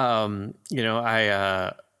it.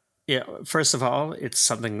 First of all, it's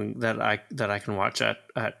something that I can watch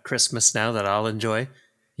at Christmas now that I'll enjoy.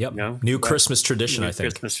 Yep. New Christmas tradition, I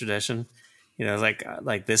think. Christmas tradition.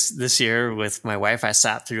 Like this year with my wife, I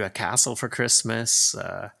sat through A Castle for Christmas,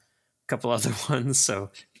 a couple other ones. So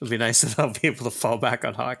it'll be nice that I'll be able to fall back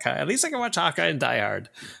on Hawkeye. At least I can watch Hawkeye and Die Hard.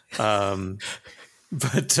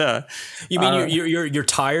 But you mean you're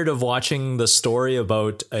tired of watching the story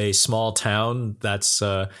about a small town that's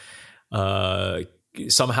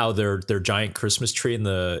somehow their giant Christmas tree in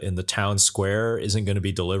the town square isn't going to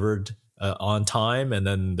be delivered on time, and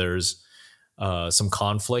then there's some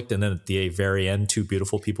conflict, and then at the very end, two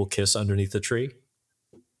beautiful people kiss underneath the tree?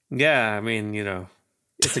 Yeah, I mean,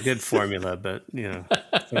 it's a good formula, but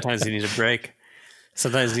sometimes you need a break.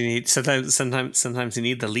 Sometimes you need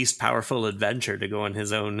the least powerful adventure to go on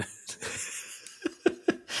his own,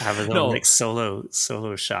 have his own like solo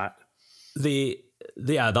shot. the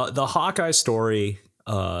Hawkeye story,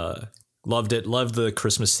 loved it. Loved the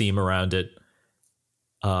Christmas theme around it.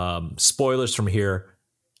 Spoilers from here.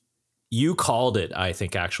 You called it, I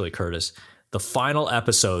think, actually, Curtis. The final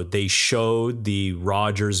episode, they showed the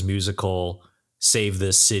Rogers musical "Save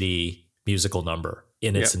This City" musical number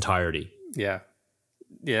in its entirety. Yeah.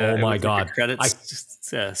 Yeah. Oh my God. Like credits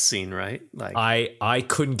scene, right? Like I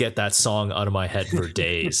couldn't get that song out of my head for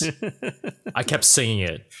days. I kept singing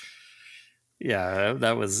it. Yeah,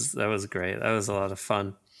 that was great. That was a lot of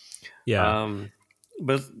fun. Yeah.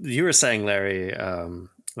 But you were saying, Larry, and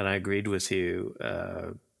I agreed with you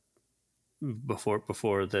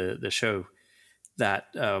before the show, that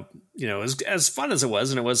as fun as it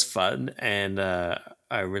was, and it was fun, and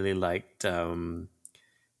I really liked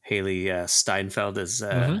Haley Steinfeld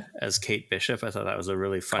as Kate Bishop. I thought that was a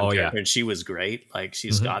really fun character, and she was great. Like,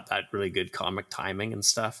 she's got that really good comic timing and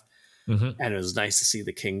stuff. And it was nice to see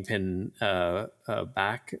the Kingpin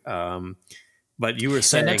back. But you were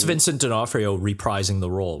saying, and that's Vincent D'Onofrio reprising the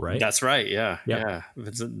role, right? That's right. Yeah. Yeah.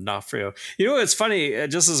 Vincent D'Onofrio. You know, it's funny,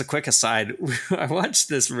 just as a quick aside, I watched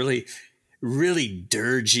this really, really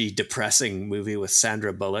dirgy, depressing movie with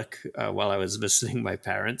Sandra Bullock while I was visiting my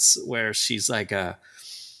parents, where she's like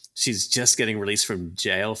she's just getting released from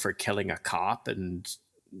jail for killing a cop and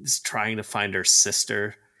is trying to find her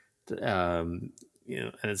sister. And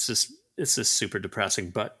it's just super depressing.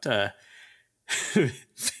 But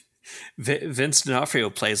Vince D'Onofrio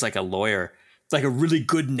plays like a lawyer, like a really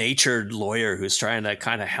good-natured lawyer who's trying to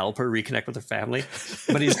kind of help her reconnect with her family,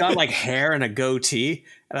 but he's got like hair and a goatee.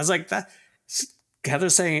 And I was like, that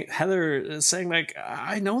Heather saying like,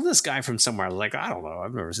 I know this guy from somewhere. I was like, I don't know,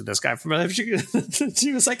 I've never seen this guy from.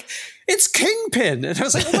 She was like, it's Kingpin, and I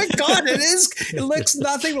was like, oh my God, it is. It looks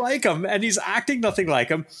nothing like him, and he's acting nothing like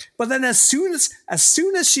him. But then as soon as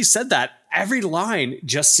she said that, every line he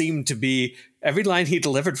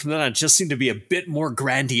delivered from then on just seemed to be a bit more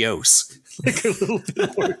grandiose, like a little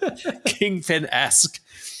bit more Kingpin-esque.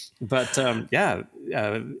 But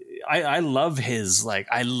I love his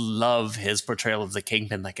portrayal of the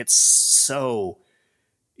Kingpin. Like, it's so,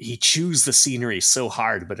 he chews the scenery so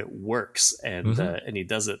hard, but it works, and he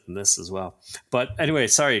does it in this as well. But anyway,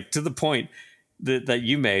 sorry, to the point that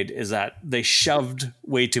you made is that they shoved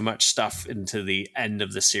way too much stuff into the end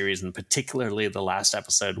of the series, and particularly the last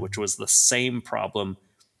episode, which was the same problem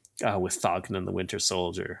with Falcon and the Winter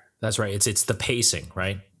Soldier. That's right. It's the pacing,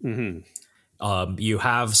 right? Mm-hmm. You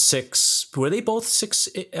have 6. Were they both 6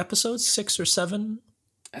 episodes? 6 or 7?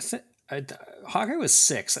 I think Hawkeye was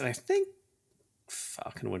 6, and I think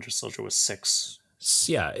Falcon and Winter Soldier was 6.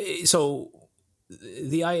 Yeah. So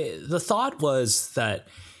the thought was that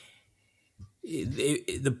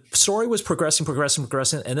the story was progressing,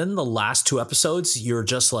 and then the last 2 episodes, you're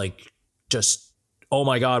just oh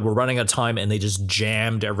my God, we're running out of time, and they just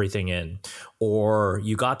jammed everything in. Or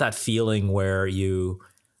you got that feeling where you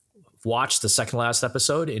watched the second last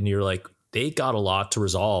episode and you're like, they got a lot to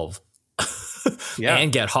resolve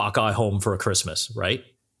and get Hawkeye home for Christmas, right?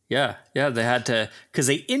 Yeah, they had to, because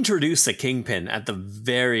they introduced the Kingpin at the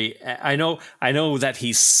very. I know that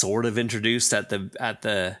he's sort of introduced at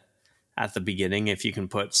the beginning, if you can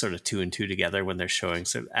put sort of 2 and 2 together when they're showing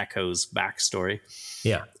sort of Echo's backstory.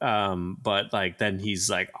 Yeah. But like then he's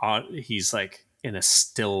like in a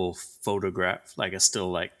still photograph, like a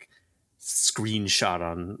still like screenshot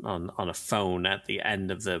on a phone at the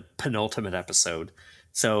end of the penultimate episode.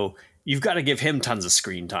 So you've got to give him tons of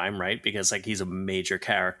screen time, right? Because like he's a major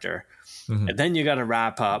character. Mm-hmm. And then you got to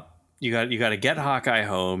wrap up. You got to get Hawkeye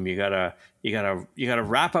home. You got to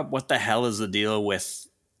wrap up what the hell is the deal with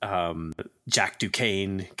Jack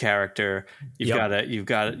Duquesne character. You've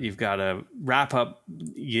got to wrap up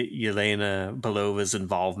Yelena Belova's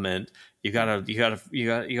involvement. You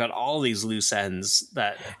got all these loose ends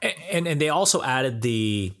that, and they also added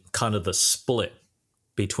the kind of the split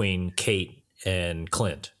between Kate and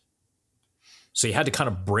Clint. So you had to kind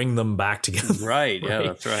of bring them back together. Right. Yeah,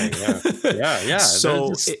 that's right. Yeah.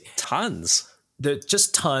 So tons.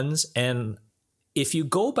 Just tons. And if you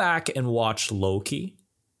go back and watch Loki,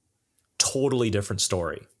 totally different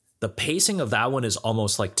story. The pacing of that one is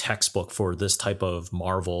almost like textbook for this type of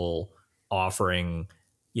Marvel offering,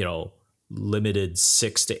 limited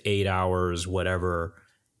 6 to 8 hours, whatever.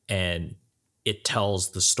 And it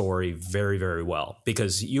tells the story very, very well,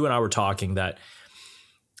 because you and I were talking that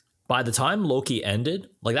by the time Loki ended,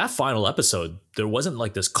 like that final episode, there wasn't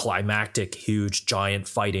like this climactic, huge, giant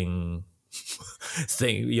fighting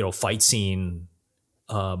thing, fight scene,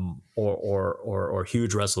 or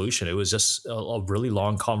huge resolution. It was just a really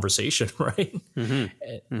long conversation, right?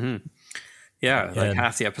 Mm-hmm. Mm-hmm. Yeah, like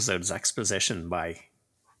half the episode is exposition by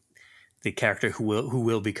the character who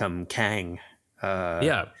will become Kang.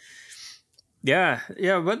 Yeah.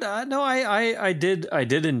 But no, I did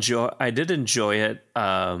enjoy it.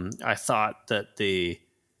 I thought that the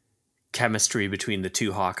chemistry between the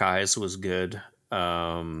two Hawkeyes was good.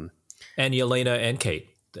 And Yelena and Kate.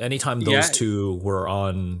 Anytime those two were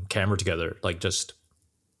on camera together, like just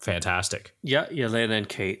fantastic. Yeah, Yelena and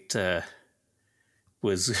Kate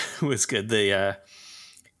was good. The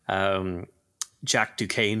Jack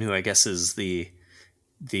Duquesne, who I guess is the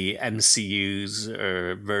MCU's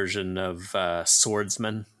version of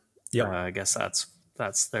Swordsman. Yeah, I guess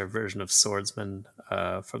that's their version of Swordsman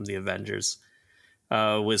from the Avengers.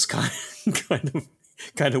 Was kind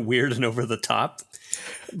of weird and over the top,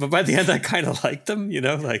 but by the end I kind of liked them.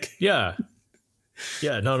 yeah.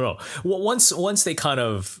 No. Well, once they kind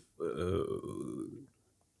of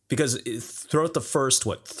because throughout the first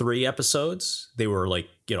 3 episodes they were like,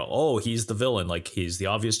 oh, he's the villain, like he's the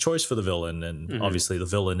obvious choice for the villain, and obviously the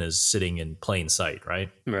villain is sitting in plain sight, right?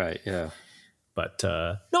 Yeah. But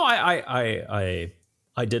no,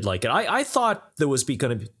 I did like it. I thought there was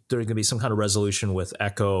going to be some kind of resolution with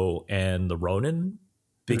Echo and the Ronin,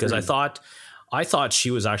 because I thought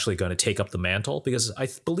she was actually going to take up the mantle, because I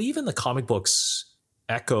believe in the comic books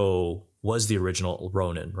Echo was the original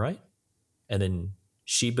Ronin, right? And then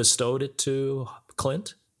she bestowed it to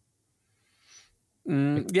Clint.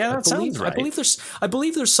 Yeah, that sounds right. I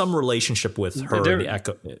believe there's some relationship with her and the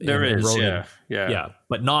Echo. There is, Ronin. yeah,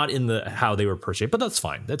 but not in the how they were portrayed. But that's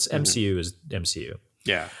fine. That's MCU is MCU.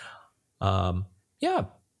 Yeah.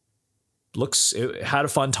 It had a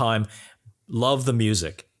fun time. Love the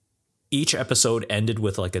music. Each episode ended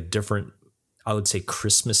with like a different, I would say,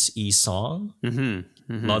 Christmas-y song.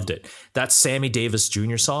 Loved it. That Sammy Davis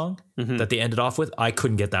Jr. song that they ended off with, I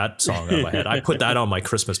couldn't get that song out of my head. I put that on my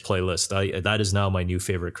Christmas playlist. That is now my new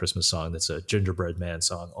favorite Christmas song. That's a Gingerbread Man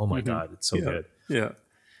song. Oh my God, it's so good. Yeah.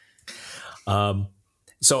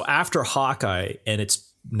 So after Hawkeye, and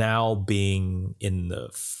it's now being in the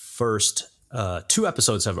first 2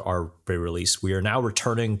 episodes are released, we are now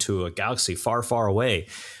returning to a galaxy far, far away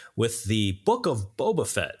with the Book of Boba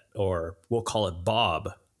Fett, or we'll call it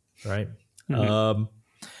Bob, right?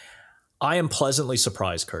 I am pleasantly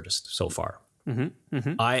surprised, Curtis, so far.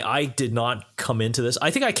 I did not come into this.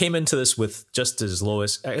 I think I came into this with just as low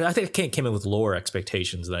as, I think I came in with lower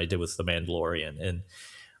expectations than I did with The Mandalorian. And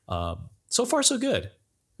so far, so good.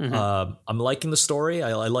 I'm liking the story.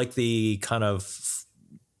 I like the kind of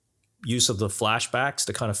use of the flashbacks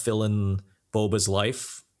to kind of fill in Boba's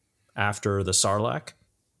life after the Sarlacc.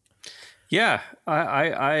 Yeah,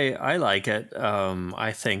 I like it.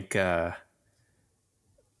 I think, I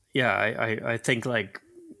think, like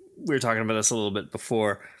we were talking about this a little bit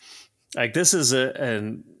before. Like, this is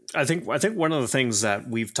I think one of the things that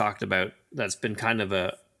we've talked about that's been kind of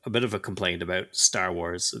a bit of a complaint about Star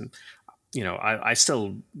Wars, and I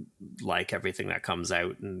still like everything that comes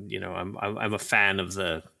out, and I'm a fan of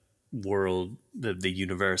the world, the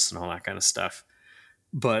universe, and all that kind of stuff,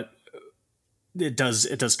 but it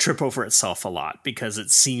does trip over itself a lot, because it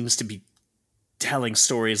seems to be telling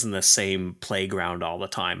stories in the same playground all the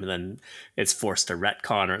time, and then it's forced to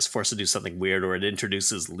retcon, or it's forced to do something weird, or it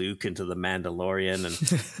introduces Luke into the Mandalorian,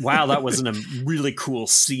 and wow, that wasn't a really cool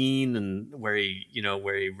scene, and where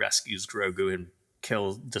he rescues Grogu and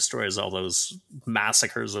destroys all those,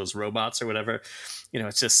 massacres those robots or whatever.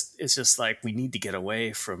 It's just like, we need to get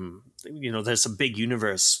away from, there's a big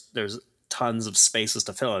universe, there's tons of spaces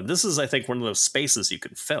to fill, and this is, I think, one of those spaces you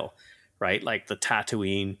can fill, right? Like the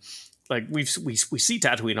Tatooine. Like we see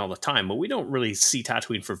Tatooine all the time, but we don't really see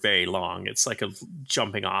Tatooine for very long. It's like a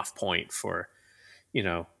jumping off point for,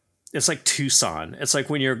 it's like Tucson. It's like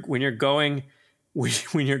when you're going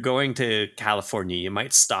to California, you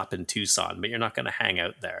might stop in Tucson, but you're not going to hang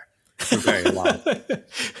out there for very long.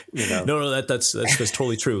 No, that's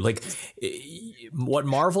totally true. Like, what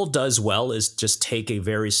Marvel does well is just take a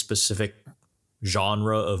very specific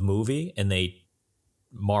genre of movie and they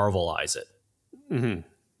Marvelize it.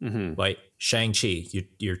 Right? Shang-Chi,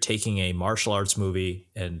 you're taking a martial arts movie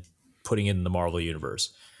and putting it in the Marvel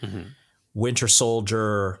universe. Winter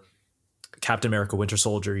Soldier, Captain America Winter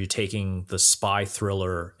Soldier, you're taking the spy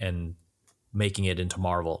thriller and making it into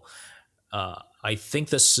Marvel. I think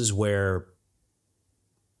this is where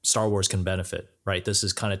Star Wars can benefit, right? This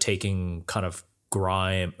is kind of taking kind of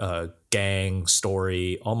gang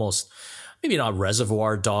story, almost maybe not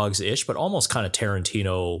Reservoir Dogs-ish, but almost kind of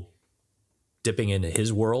Tarantino dipping into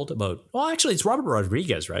his world about, well, actually it's Robert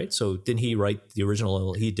Rodriguez, right? So didn't he write the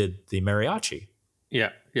original? He did the Mariachi.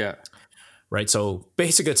 Yeah. Right. So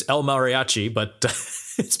basically it's El Mariachi, but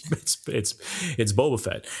it's Boba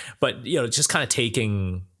Fett. But, just kind of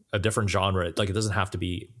taking a different genre. Like it doesn't have to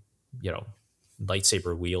be,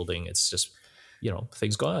 lightsaber wielding. It's just,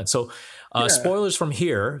 things go on. So spoilers from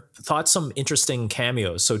here, thought some interesting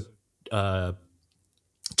cameos. So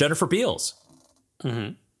Jennifer Beals,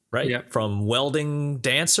 right? Yep. From welding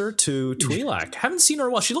dancer to Twi'lek. Haven't seen her in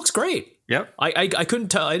a while. She looks great. Yep. I couldn't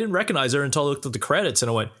tell. I didn't recognize her until I looked at the credits and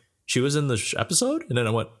I went, she was in the episode? And then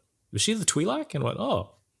I went, was she the Twi'lek? And I went,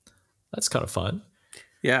 oh, that's kind of fun.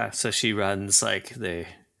 Yeah. So she runs like the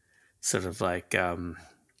sort of like the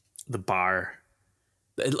bar.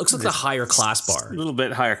 It looks like a higher class bar. A little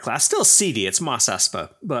bit higher class. Still seedy. It's Mos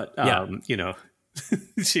Espa. But,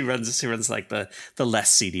 she runs like the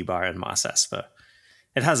less seedy bar in Mos Espa.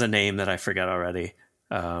 It has a name that I forget already.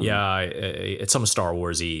 It's some Star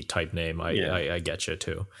Wars-y type name. I get you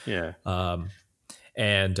too. Yeah.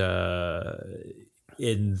 And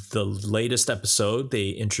in the latest episode, they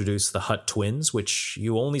introduced the Hutt twins, which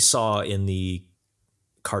you only saw in the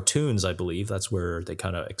cartoons, I believe. That's where they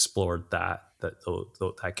kind of explored that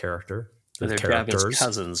character. They're Jabba's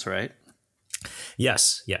cousins, right?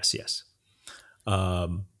 Yes.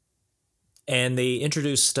 And they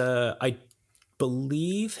introduced, I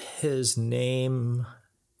believe his name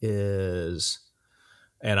is,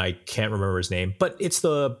 and I can't remember his name, but it's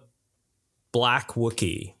the Black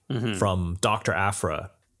Wookiee from Dr. Aphra,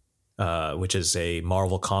 which is a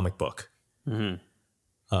Marvel comic book. Out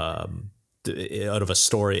of a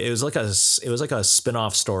story. It was like a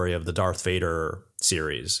spin-off story of the Darth Vader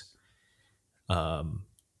series.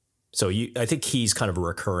 So I think he's kind of a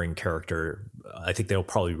recurring character. I think they'll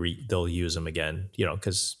probably they'll use him again,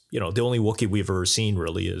 because the only Wookiee we've ever seen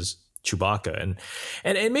really is Chewbacca,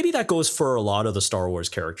 and maybe that goes for a lot of the Star Wars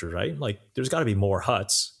characters, right? Like there's got to be more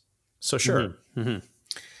Hutts. So sure.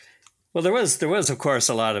 Well, there was of course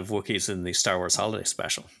a lot of Wookiees in the Star Wars Holiday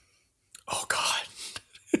Special. Oh God.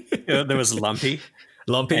 There was Lumpy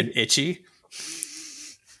and Itchy.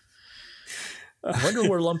 I wonder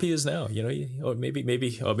where Lumpy is now. Maybe he didn't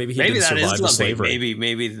that survive is the Lumpy. slavery.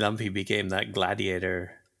 Maybe Lumpy became that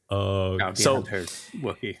gladiator. So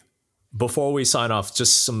Wookiee. Before we sign off,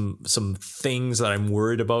 just some things that I'm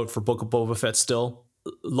worried about for Book of Boba Fett. Still,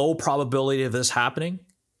 low probability of this happening.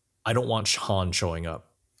 I don't want Han showing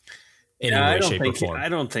up in any way, shape, or form. I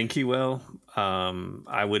don't think he will.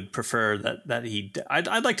 I would prefer that he.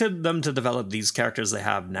 I'd like them to develop these characters they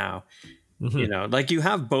have now. Like you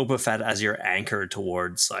have Boba Fett as your anchor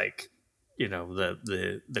towards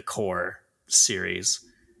the core series.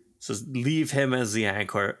 So leave him as the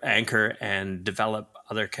anchor and develop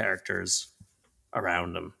other characters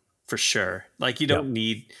around him for sure. Like you don't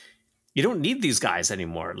need these guys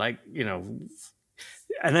anymore.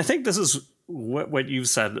 And I think this is what you've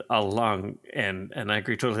said all along, and I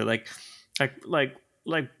agree totally. Like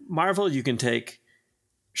Marvel, you can take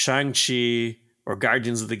Shang-Chi or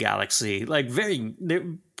Guardians of the Galaxy,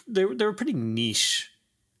 they were pretty niche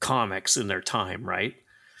comics in their time, right?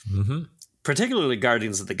 Particularly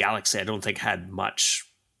Guardians of the Galaxy, I don't think had much.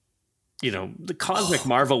 The cosmic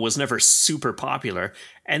Marvel was never super popular,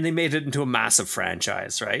 and they made it into a massive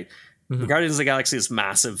franchise, right? Guardians of the Galaxy is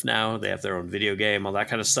massive now. They have their own video game, all that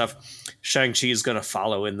kind of stuff. Shang-Chi is going to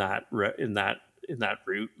follow in that route,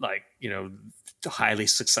 highly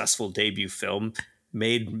successful debut film,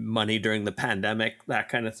 made money during the pandemic, that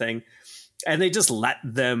kind of thing. And they just let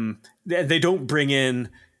them, they don't bring in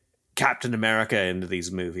Captain America into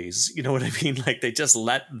these movies. You know what I mean? Like they just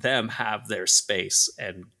let them have their space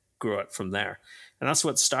and grow it from there. And that's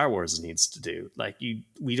what Star Wars needs to do.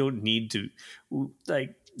 We don't need to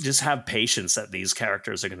just have patience that these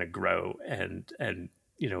characters are going to grow and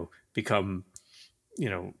become,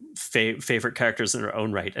 favorite characters in their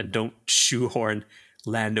own right, and don't shoehorn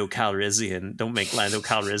Lando Calrissian. Don't make Lando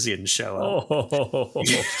Calrissian show up.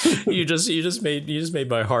 You just made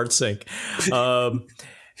my heart sink.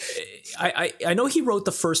 I know he wrote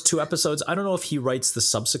the first 2 episodes. I don't know if he writes the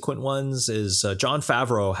subsequent ones. Jon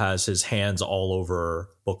Favreau has his hands all over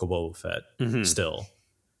Book of Boba Fett still.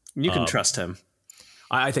 You can trust him.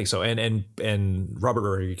 I think so. And Robert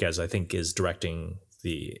Rodriguez, I think, is directing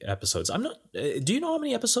the episodes. I'm not. Do you know how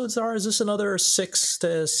many episodes there are? Is this another 6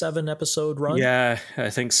 to 7 episode run? Yeah, I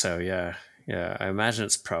think so. Yeah. I imagine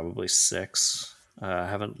it's probably 6. I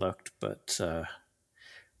haven't looked, but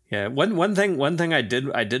yeah. One thing I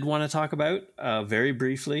did want to talk about very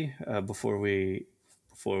briefly before we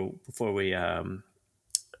call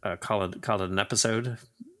it an episode,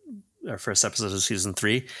 our first episode of season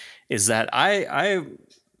 3, is that I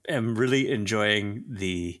am really enjoying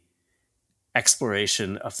the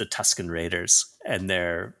exploration of the Tusken Raiders and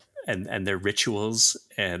their rituals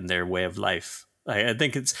and their way of life. I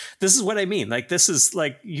think this is what I mean. Like, this is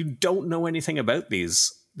like, you don't know anything about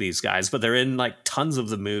these these guys, but they're in like tons of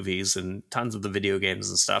the movies and tons of the video games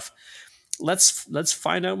and stuff. Let's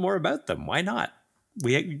find out more about them. Why not?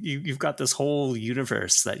 You've got this whole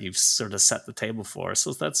universe that you've sort of set the table for.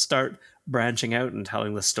 So let's start branching out and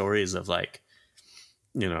telling the stories of like,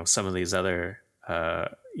 you know, some of these other,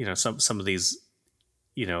 you know, some of these,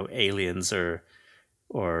 you know, aliens or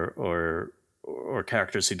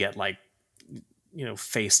characters who get like, you know,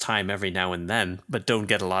 FaceTime every now and then, but don't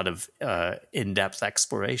get a lot of in-depth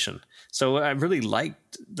exploration. So I really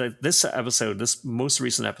liked this episode, this most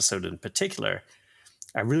recent episode in particular.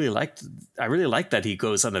 I really liked that he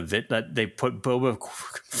goes on that they put Boba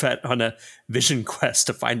Fett on a vision quest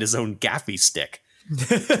to find his own gaffy stick.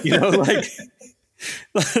 You know,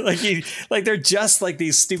 like they're just like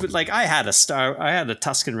these stupid. Like I had a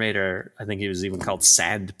Tusken Raider. I think he was even called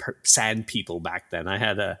Sand People back then. I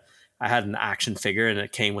had an action figure and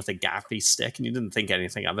it came with a gaffy stick, and you didn't think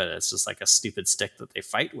anything of it. It's just like a stupid stick that they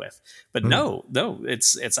fight with. But no,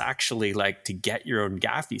 it's actually like to get your own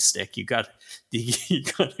gaffy stick, you got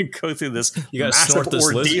to go through this. You got to snort this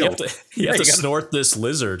ordeal. lizard. You have to snort this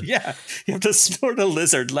lizard. Yeah, you have to snort a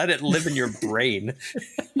lizard. Let it live in your brain.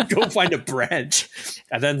 Go find a branch,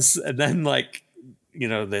 and then like, you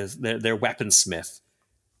know, their weaponsmith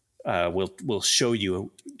will show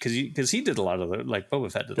you, because he did a lot of the, like Boba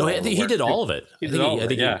Fett did. He did all of it.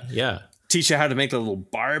 Yeah. Teach you how to make the little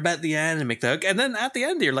barb at the end and make the hook, and then at the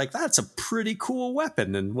end you're like, that's a pretty cool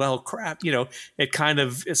weapon. And well, crap, you know, it's kind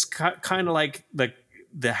of like the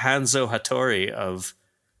Hanzo Hattori of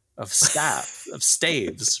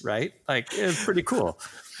staves, right? Like it's pretty cool.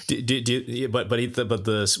 But the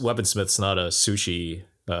weaponsmith's not a sushi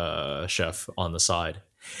chef on the side.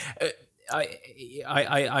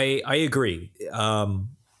 I agree.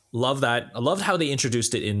 Love that. I loved how they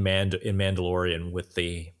introduced it in Mandalorian with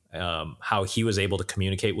the how he was able to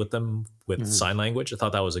communicate with them with sign language. I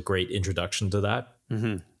thought that was a great introduction to that,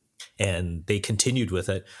 and they continued with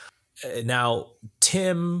it. Now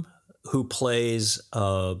Tim, who plays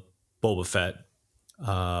Boba Fett,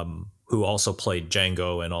 who also played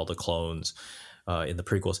Jango and all the clones in the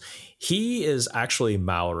prequels, he is actually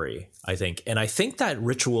Maori, I think. And I think that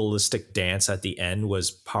ritualistic dance at the end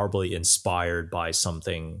was probably inspired by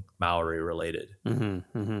something Maori related.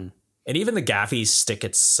 And even the gaffy stick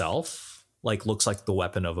itself like looks like the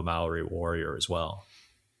weapon of a Maori warrior as well.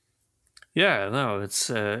 Yeah, no, it's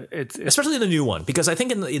especially the new one, because I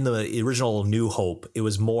think in the original New Hope, it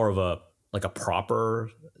was more of a proper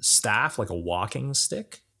staff, like a walking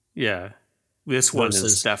stick. Yeah. This one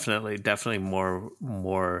is definitely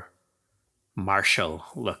more martial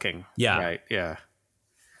looking. Yeah. Right. Yeah.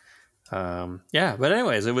 Yeah. But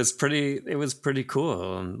anyways, it was pretty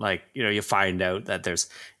cool. And like, you know, you find out that and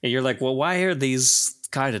you're like, well, why are these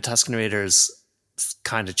kind of Tusken Raiders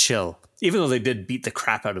kind of chill? Even though they did beat the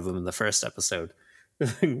crap out of them in the first episode,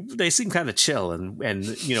 they seem kind of chill and,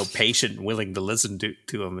 you know, patient and willing to listen to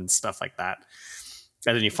them and stuff like that.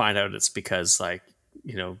 And then you find out it's because, like,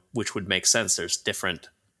 you know, which would make sense. There's different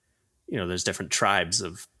tribes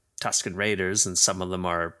of Tusken Raiders, and some of them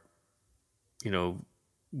are, you know,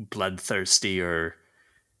 bloodthirsty, or,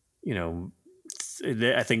 you know,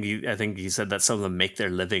 I think he said that some of them make their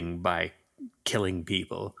living by killing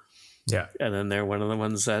people. Yeah. And then they're one of the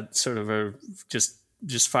ones that sort of are just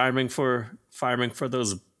farming for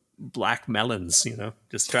those black melons, you know,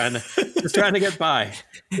 just trying to get by,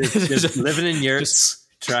 just living in yurts.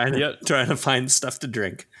 Trying to find stuff to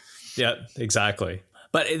drink. Yeah, exactly.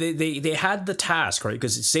 But they had the task, right?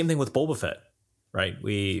 Because same thing with Boba Fett, right?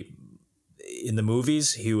 In the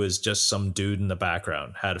movies, he was just some dude in the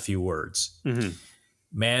background, had a few words.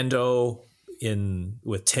 Mando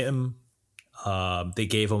with Tim, they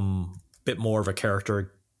gave him a bit more of a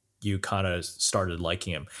character. You kind of started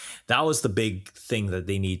liking him. That was the big thing that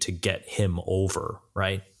they need to get him over,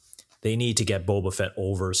 right? They need to get Boba Fett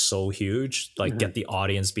over so huge, like get the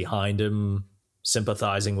audience behind him,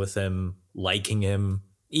 sympathizing with him, liking him,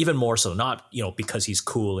 even more so. Not, you know, because he's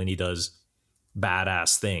cool and he does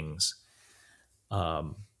badass things.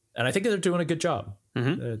 And I think they're doing a good job.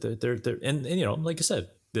 They're and you know, like I said,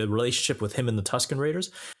 the relationship with him and the Tusken Raiders.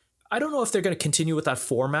 I don't know if they're going to continue with that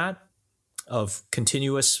format of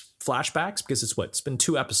continuous flashbacks, because it's been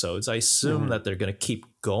 2 episodes. I assume that they're going to keep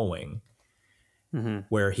going.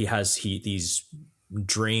 Where he has these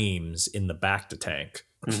dreams in the Bacta tank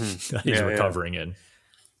that he's recovering in.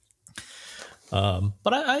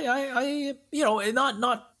 But I you know,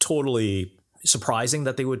 not totally surprising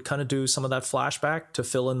that they would kind of do some of that flashback to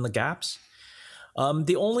fill in the gaps.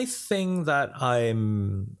 The only thing that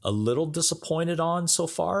I'm a little disappointed on so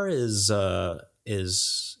far is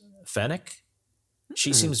Fennec.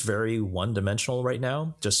 She seems very one-dimensional right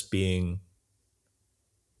now, just being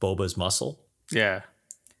Boba's muscle. Yeah.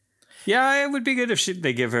 Yeah, it would be good if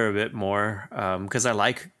they give her a bit more, because I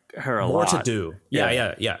like her a lot. More to do.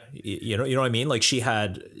 Yeah. You know what I mean? Like, she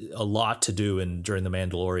had a lot to do during The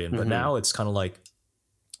Mandalorian, but now it's kind of like,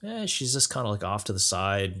 she's just kind of like off to the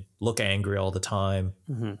side, look angry all the time,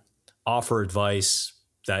 offer advice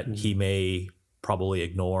that he may probably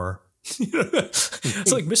ignore.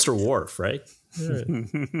 It's like Mr. Worf, right?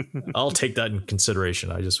 I'll take that in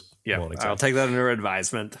consideration. I just won't accept. I'll take that under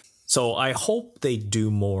advisement. So I hope they do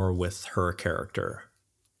more with her character.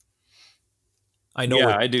 I know.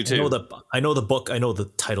 Yeah, I do too. I know the book. I know the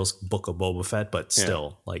title's Book of Boba Fett, but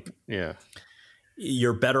still,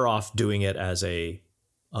 you're better off doing it as a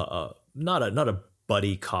not a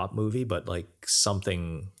buddy cop movie, but like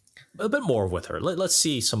something a bit more with her. Let's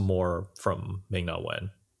see some more from Ming-Na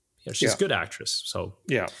Wen. She's a good actress. So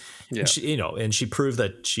and she, and she proved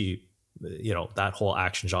that she, that whole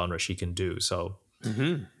action genre she can do. So.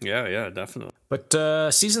 Yeah, definitely.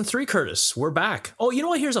 But season 3, Curtis, we're back. Oh, you know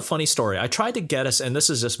what? Here's a funny story. I tried to get us, and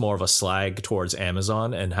this is just more of a slag towards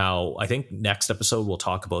Amazon and how I think next episode we'll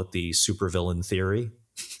talk about the supervillain theory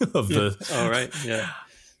of the. Oh, right. Yeah.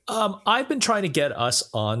 I've been trying to get us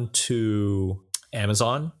onto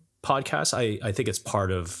Amazon podcasts. I think it's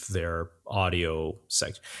part of their audio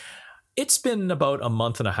section. It's been about a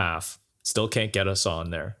month and a half. Still can't get us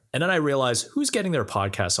on there. And then I realized who's getting their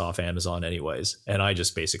podcasts off Amazon anyways. And I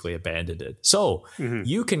just basically abandoned it. So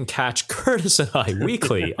you can catch Curtis and I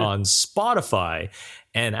weekly on Spotify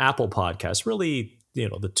and Apple Podcasts. Really,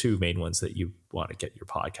 the two main ones that you want to get your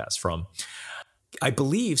podcast from. I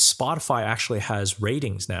believe Spotify actually has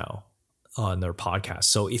ratings now on their podcast.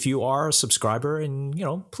 So if you are a subscriber and,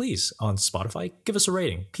 please on Spotify, give us a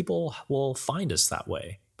rating. People will find us that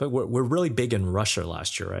way. But we're really big in Russia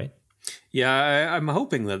last year, right? Yeah, I'm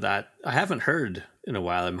hoping that I haven't heard in a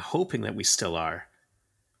while. I'm hoping that we still are.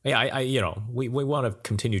 Yeah, we want to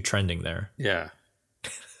continue trending there. Yeah,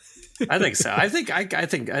 I think so. I think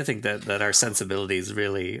that our sensibilities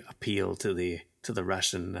really appeal to the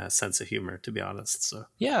Russian sense of humor, to be honest. So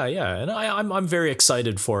yeah, and I'm very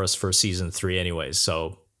excited for us for season 3, anyways.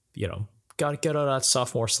 So got to get out of that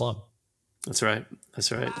sophomore slump. That's right.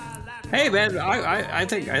 Hey man, I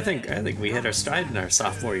think we hit our stride in our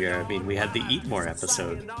sophomore year. I mean, we had the Eat More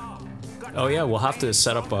episode. Oh yeah, we'll have to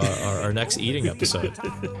set up our next eating episode.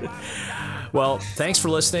 Well, thanks for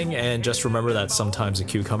listening, and just remember that sometimes a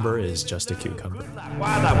cucumber is just a cucumber.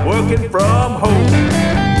 While I'm working from home.